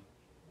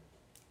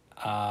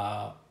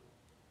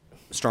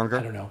stronger.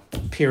 I don't know.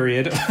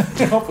 Period.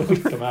 I hope we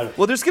can come out of it.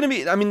 Well, there's going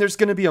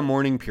to be a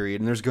mourning period,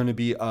 and there's going to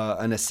be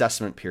an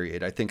assessment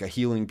period. I think a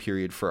healing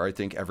period for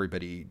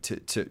everybody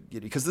to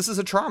because this is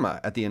a trauma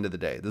at the end of the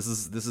day. This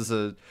is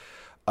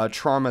a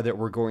trauma that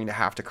we're going to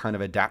have to kind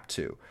of adapt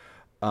to.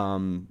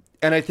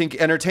 And I think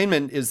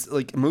entertainment is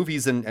like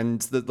movies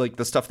and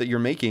the stuff that you're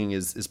making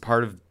is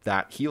part of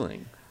that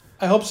healing.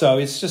 I hope so.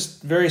 It's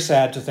just very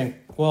sad to think,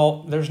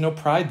 well, there's no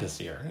Pride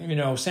this year.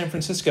 San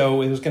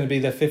Francisco, it was going to be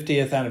the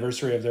 50th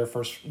anniversary of their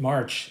first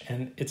march,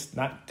 and it's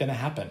not going to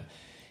happen.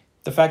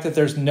 The fact that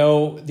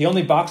the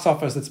only box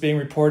office that's being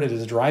reported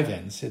is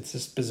drive-ins. It's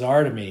just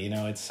bizarre to me.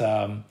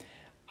 I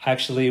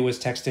actually was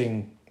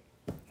texting,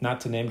 not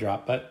to name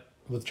drop, but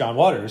with John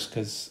Waters,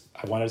 because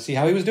I wanted to see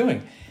how he was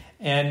doing.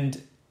 And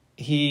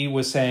he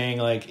was saying,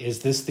 like,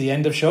 is this the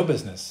end of show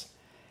business?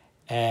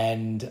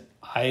 And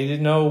I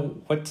didn't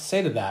know what to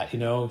say to that.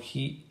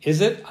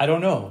 Is it? I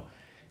don't know.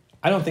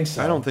 I don't think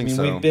so. I don't think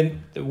so.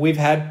 But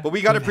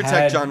we got to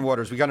protect John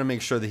Waters. We got to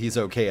make sure that he's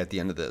okay at the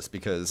end of this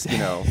because,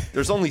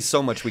 there's only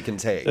so much we can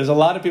take. There's a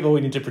lot of people we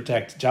need to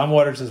protect. John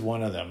Waters is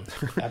one of them.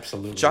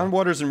 Absolutely. John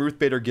Waters and Ruth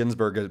Bader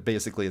Ginsburg are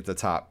basically at the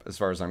top as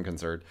far as I'm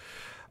concerned.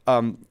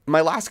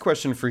 My last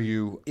question for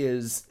you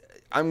is,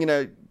 I'm going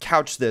to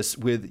couch this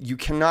with, you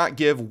cannot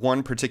give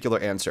one particular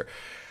answer.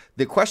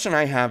 The question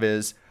I have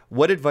is,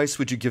 what advice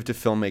would you give to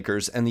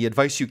filmmakers? And the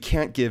advice you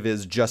can't give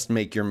is just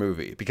make your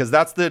movie, because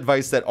that's the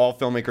advice that all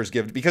filmmakers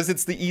give, because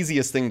it's the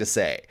easiest thing to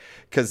say,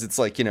 because it's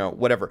like,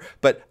 whatever.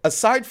 But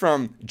aside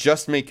from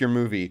just make your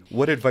movie,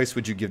 what advice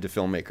would you give to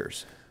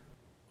filmmakers?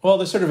 Well,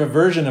 there's sort of a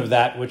version of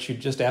that, which you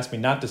just asked me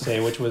not to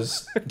say, which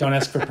was don't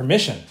ask for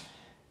permission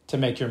to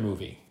make your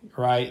movie,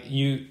 right?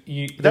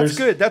 That's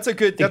good. That's a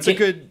good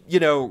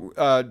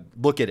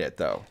look at it,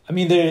 though. I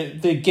mean,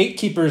 the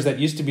gatekeepers that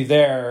used to be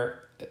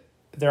there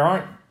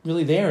aren't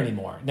really there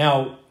anymore.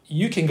 Now,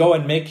 you can go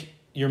and make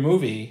your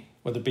movie,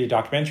 whether it be a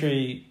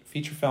documentary,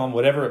 feature film,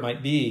 whatever it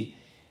might be.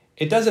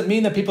 It doesn't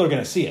mean that people are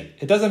going to see it.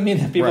 It doesn't mean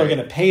that people are going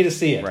to pay to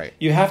see it. Right.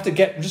 You have to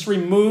just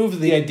remove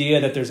the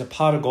idea that there's a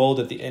pot of gold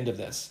at the end of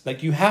this.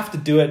 Like, you have to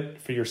do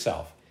it for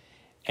yourself.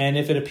 And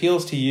if it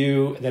appeals to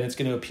you, then it's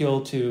going to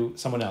appeal to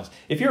someone else.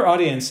 If your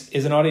audience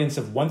is an audience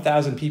of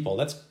 1,000 people,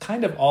 that's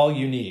kind of all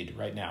you need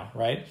right now,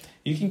 right?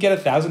 You can get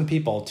 1,000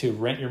 people to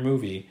rent your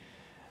movie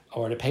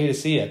or to pay to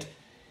see it.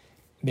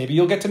 Maybe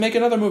you'll get to make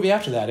another movie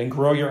after that and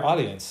grow your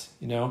audience.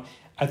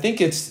 I think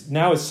it's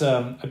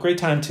a great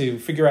time to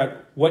figure out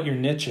what your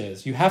niche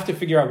is. You have to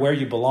figure out where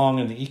you belong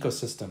in the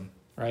ecosystem,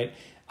 right?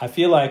 I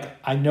feel like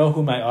I know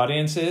who my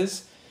audience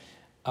is.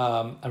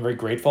 I'm very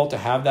grateful to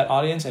have that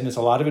audience, and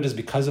a lot of it is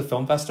because of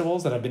film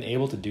festivals that I've been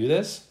able to do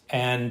this.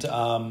 And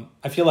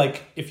I feel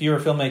like if you're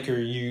a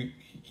filmmaker,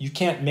 you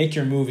can't make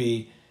your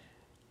movie.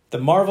 The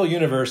Marvel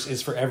Universe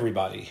is for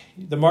everybody.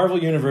 The Marvel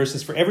Universe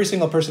is for every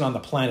single person on the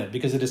planet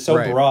because it is so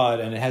broad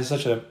and it has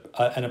such an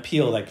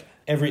appeal. Like,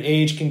 every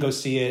age can go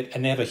see it,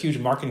 and they have a huge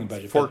marketing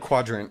budget.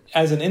 Quadrant.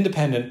 As an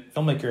independent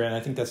filmmaker, and I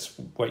think that's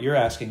what you're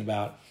asking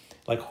about,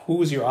 like,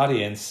 who's your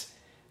audience?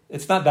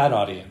 It's not that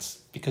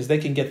audience, because they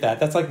can get that.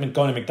 That's like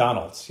going to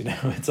McDonald's,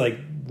 It's like,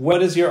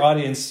 what is your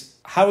audience?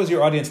 How is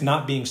your audience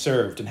not being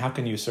served, and how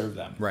can you serve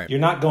them? Right. You're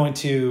not going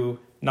to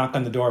knock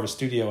on the door of a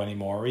studio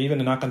anymore, or even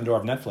to knock on the door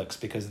of Netflix,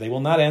 because they will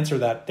not answer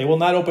that. They will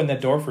not open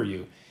that door for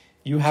you.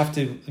 You have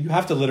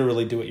to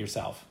literally do it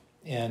yourself.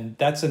 And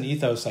that's an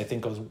ethos I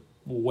think goes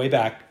way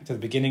back to the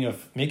beginning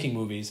of making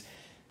movies,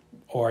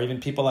 or even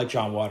people like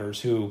John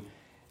Waters, who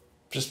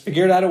just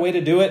figured out a way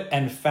to do it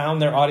and found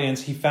their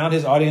audience. He found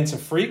his audience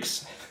of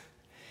freaks.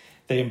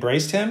 They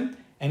embraced him,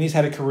 and he's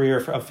had a career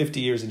of 50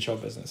 years in show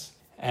business.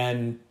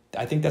 And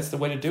I think that's the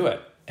way to do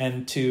it.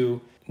 And to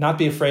not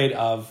be afraid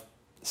of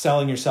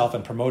selling yourself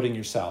and promoting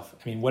yourself.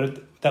 I mean,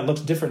 that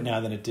looks different now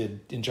than it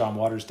did in John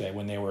Waters' day,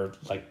 when they were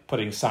like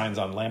putting signs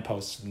on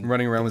lampposts and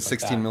running around with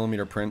 16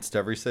 millimeter prints to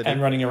every city.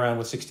 And running around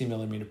with 16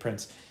 millimeter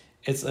prints.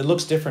 It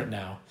looks different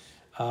now.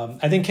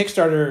 I think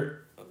Kickstarter,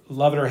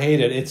 love it or hate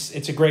it,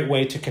 it's a great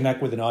way to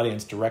connect with an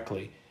audience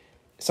directly.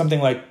 Something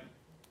like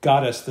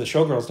Goddess, the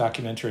Showgirls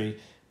documentary,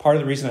 part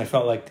of the reason I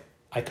felt like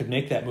I could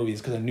make that movie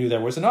is because I knew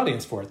there was an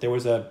audience for it. There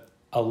was a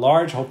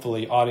large,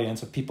 hopefully,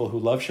 audience of people who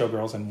love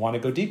Showgirls and want to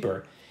go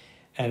deeper.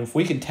 And if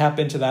we can tap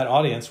into that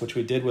audience, which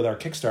we did with our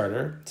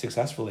Kickstarter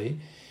successfully,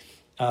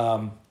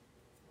 and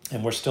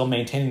we're still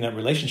maintaining that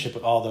relationship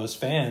with all those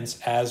fans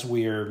as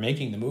we're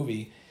making the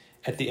movie,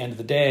 at the end of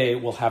the day,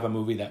 we'll have a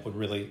movie that would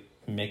really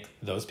make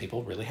those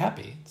people really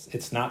happy.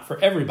 It's not for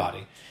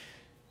everybody.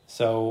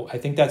 So I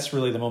think that's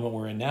really the moment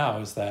we're in now,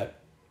 is that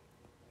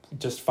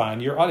just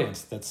find your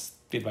audience. That's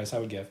the advice I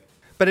would give.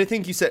 But I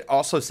think you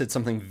also said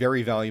something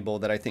very valuable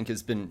that I think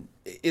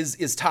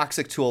is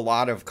toxic to a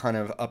lot of kind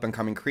of up and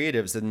coming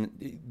creatives.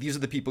 And these are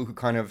the people who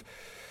kind of,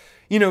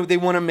 they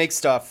want to make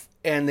stuff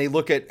and they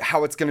look at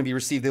how it's going to be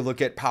received. They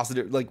look at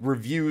positive, like,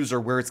 reviews, or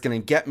where it's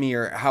going to get me,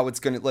 or how it's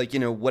going to, like,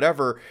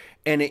 whatever.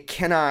 And it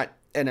cannot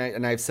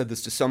and I've said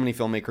this to so many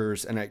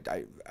filmmakers, and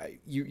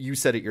you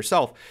said it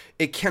yourself,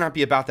 it cannot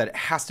be about that. It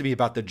has to be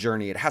about the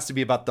journey. It has to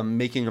be about the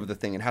making of the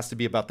thing. It has to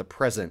be about the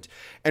present.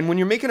 And when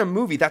you're making a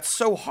movie, that's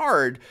so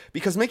hard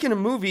because making a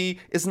movie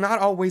is not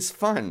always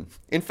fun.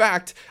 In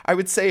fact, I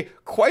would say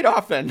quite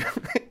often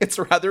it's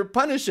rather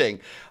punishing.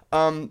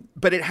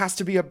 But it has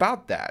to be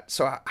about that.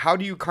 So how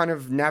do you kind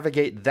of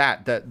navigate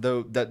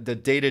the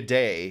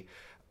day-to-day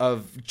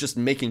of just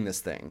making this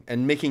thing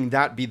and making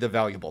that be the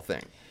valuable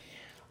thing?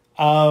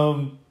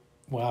 Wow.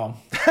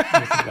 Let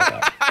me think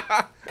about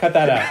that. Cut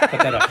that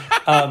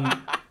out.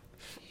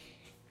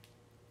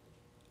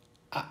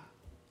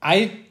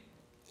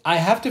 I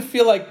have to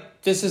feel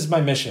like this is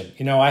my mission.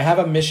 I have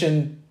a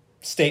mission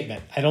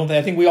statement.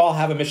 I think we all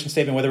have a mission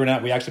statement, whether or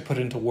not we actually put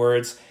it into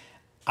words.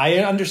 I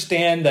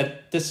understand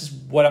that this is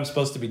what I'm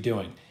supposed to be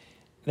doing.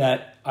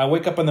 That I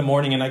wake up in the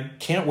morning and I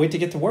can't wait to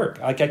get to work.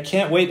 Like, I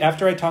can't wait.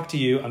 After I talk to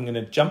you, I'm going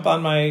to jump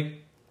on my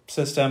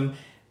system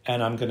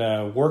and I'm going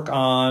to work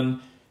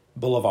on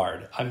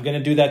Boulevard. I'm going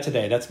to do that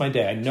today. That's my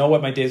day. I know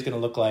what my day is going to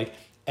look like.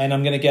 And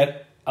I'm going to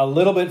get a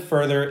little bit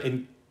further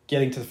in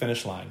getting to the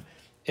finish line.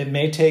 It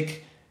may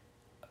take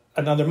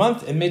another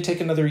month. It may take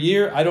another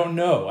year. I don't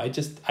know. I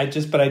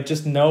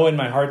just know in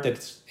my heart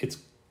that it's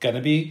going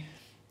to be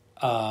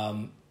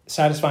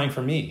satisfying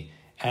for me.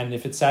 And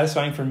if it's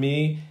satisfying for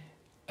me,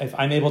 if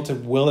I'm able to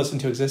will this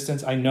into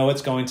existence, I know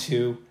it's going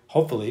to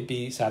hopefully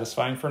be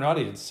satisfying for an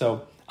audience.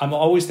 So I'm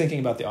always thinking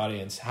about the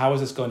audience. How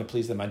is this going to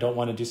please them? I don't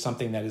want to do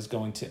something that is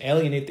going to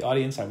alienate the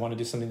audience. I want to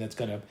do something that's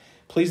going to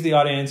please the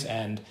audience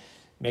and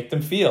make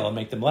them feel, and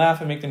make them laugh,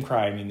 and make them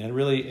cry. I mean,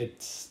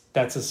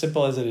 that's as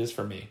simple as it is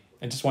for me.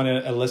 I just want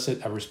to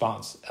elicit a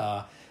response,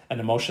 an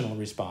emotional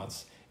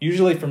response.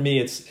 Usually for me,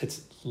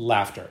 it's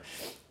laughter.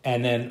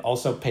 And then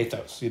also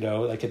pathos,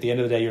 like at the end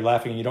of the day, you're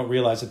laughing and you don't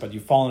realize it, but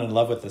you've fallen in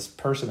love with this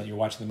person that you're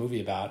watching the movie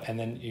about, and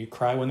then you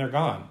cry when they're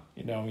gone.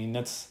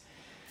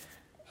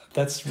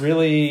 That's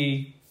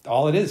really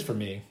all it is for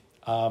me.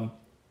 I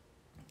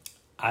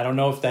don't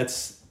know if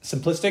that's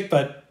simplistic,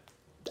 but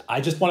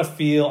I just want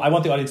I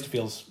want the audience to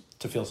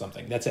feel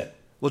something. That's it.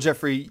 Well,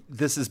 Jeffrey,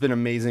 this has been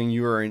amazing.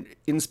 You are an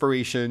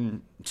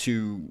inspiration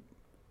to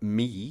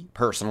me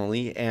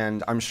personally,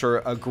 and I'm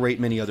sure a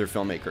great many other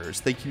filmmakers.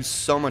 Thank you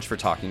so much for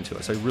talking to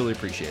us. I really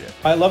appreciate it.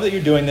 I love that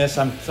you're doing this.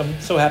 I'm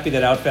so happy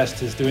that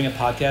Outfest is doing a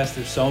podcast.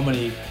 There's so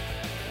many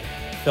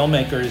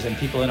filmmakers and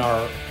people in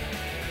our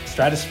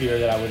stratosphere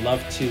that I would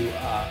love to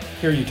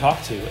hear you talk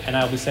to, and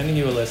I'll be sending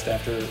you a list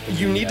after.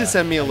 You need to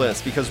send me a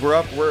list because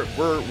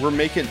we're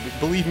making.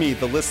 Believe me,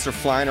 the lists are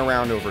flying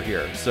around over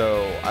here.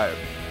 So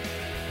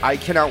I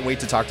cannot wait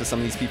to talk to some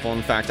of these people.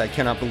 In fact, I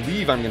cannot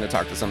believe I'm going to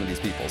talk to some of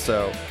these people.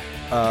 So.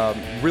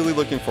 Really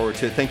looking forward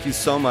to it. Thank you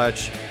so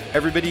much.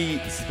 Everybody,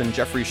 this has been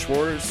Jeffrey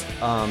Schwarz.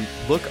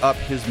 Look up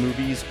his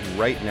movies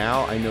right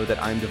now. I know that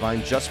I'm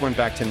Divine just went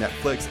back to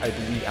Netflix. I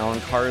believe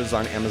Alan Carr is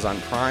on Amazon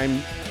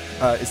Prime.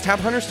 Is Tab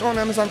Hunter still on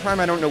Amazon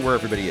Prime? I don't know where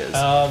everybody is.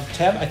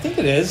 Tab, I think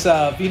it is.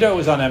 Vito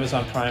is on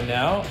Amazon Prime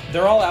now.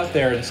 They're all out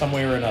there in some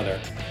way or another.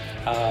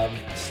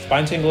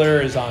 Spine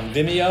Tingler is on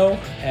Vimeo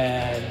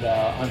and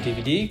on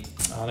DVD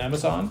on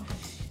Amazon.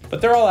 But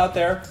they're all out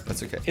there.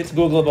 That's okay. It's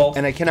Googleable.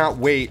 And I cannot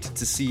wait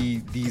to see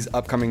these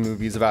upcoming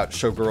movies about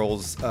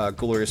Showgirls,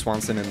 Gloria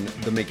Swanson, and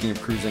the making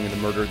of Cruising and the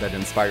murder that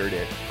inspired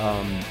it.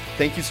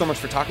 Thank you so much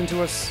for talking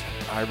to us.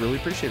 I really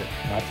appreciate it.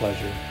 My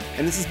pleasure.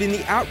 And this has been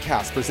The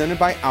Outcast, presented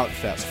by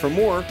Outfest. For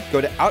more,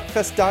 go to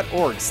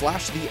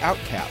outfest.org/The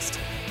Outcast.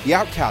 The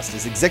Outcast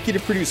is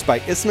executive produced by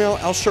Ismail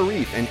El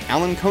Sharif and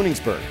Alan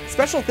Koningsberg.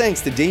 Special thanks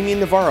to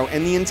Damian Navarro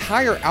and the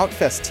entire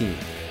Outfest team.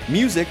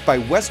 Music by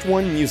West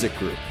One Music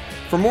Group.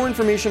 For more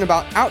information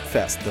about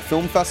Outfest, the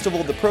film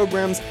festival, the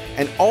programs,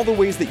 and all the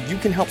ways that you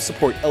can help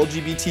support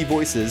LGBT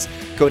voices,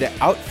 go to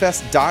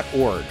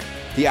outfest.org.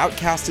 The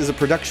Outcast is a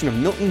production of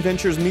Milton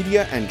Ventures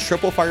Media and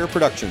Triple Fire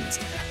Productions.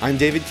 I'm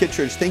David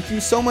Kittredge. Thank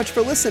you so much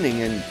for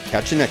listening, and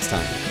catch you next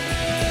time.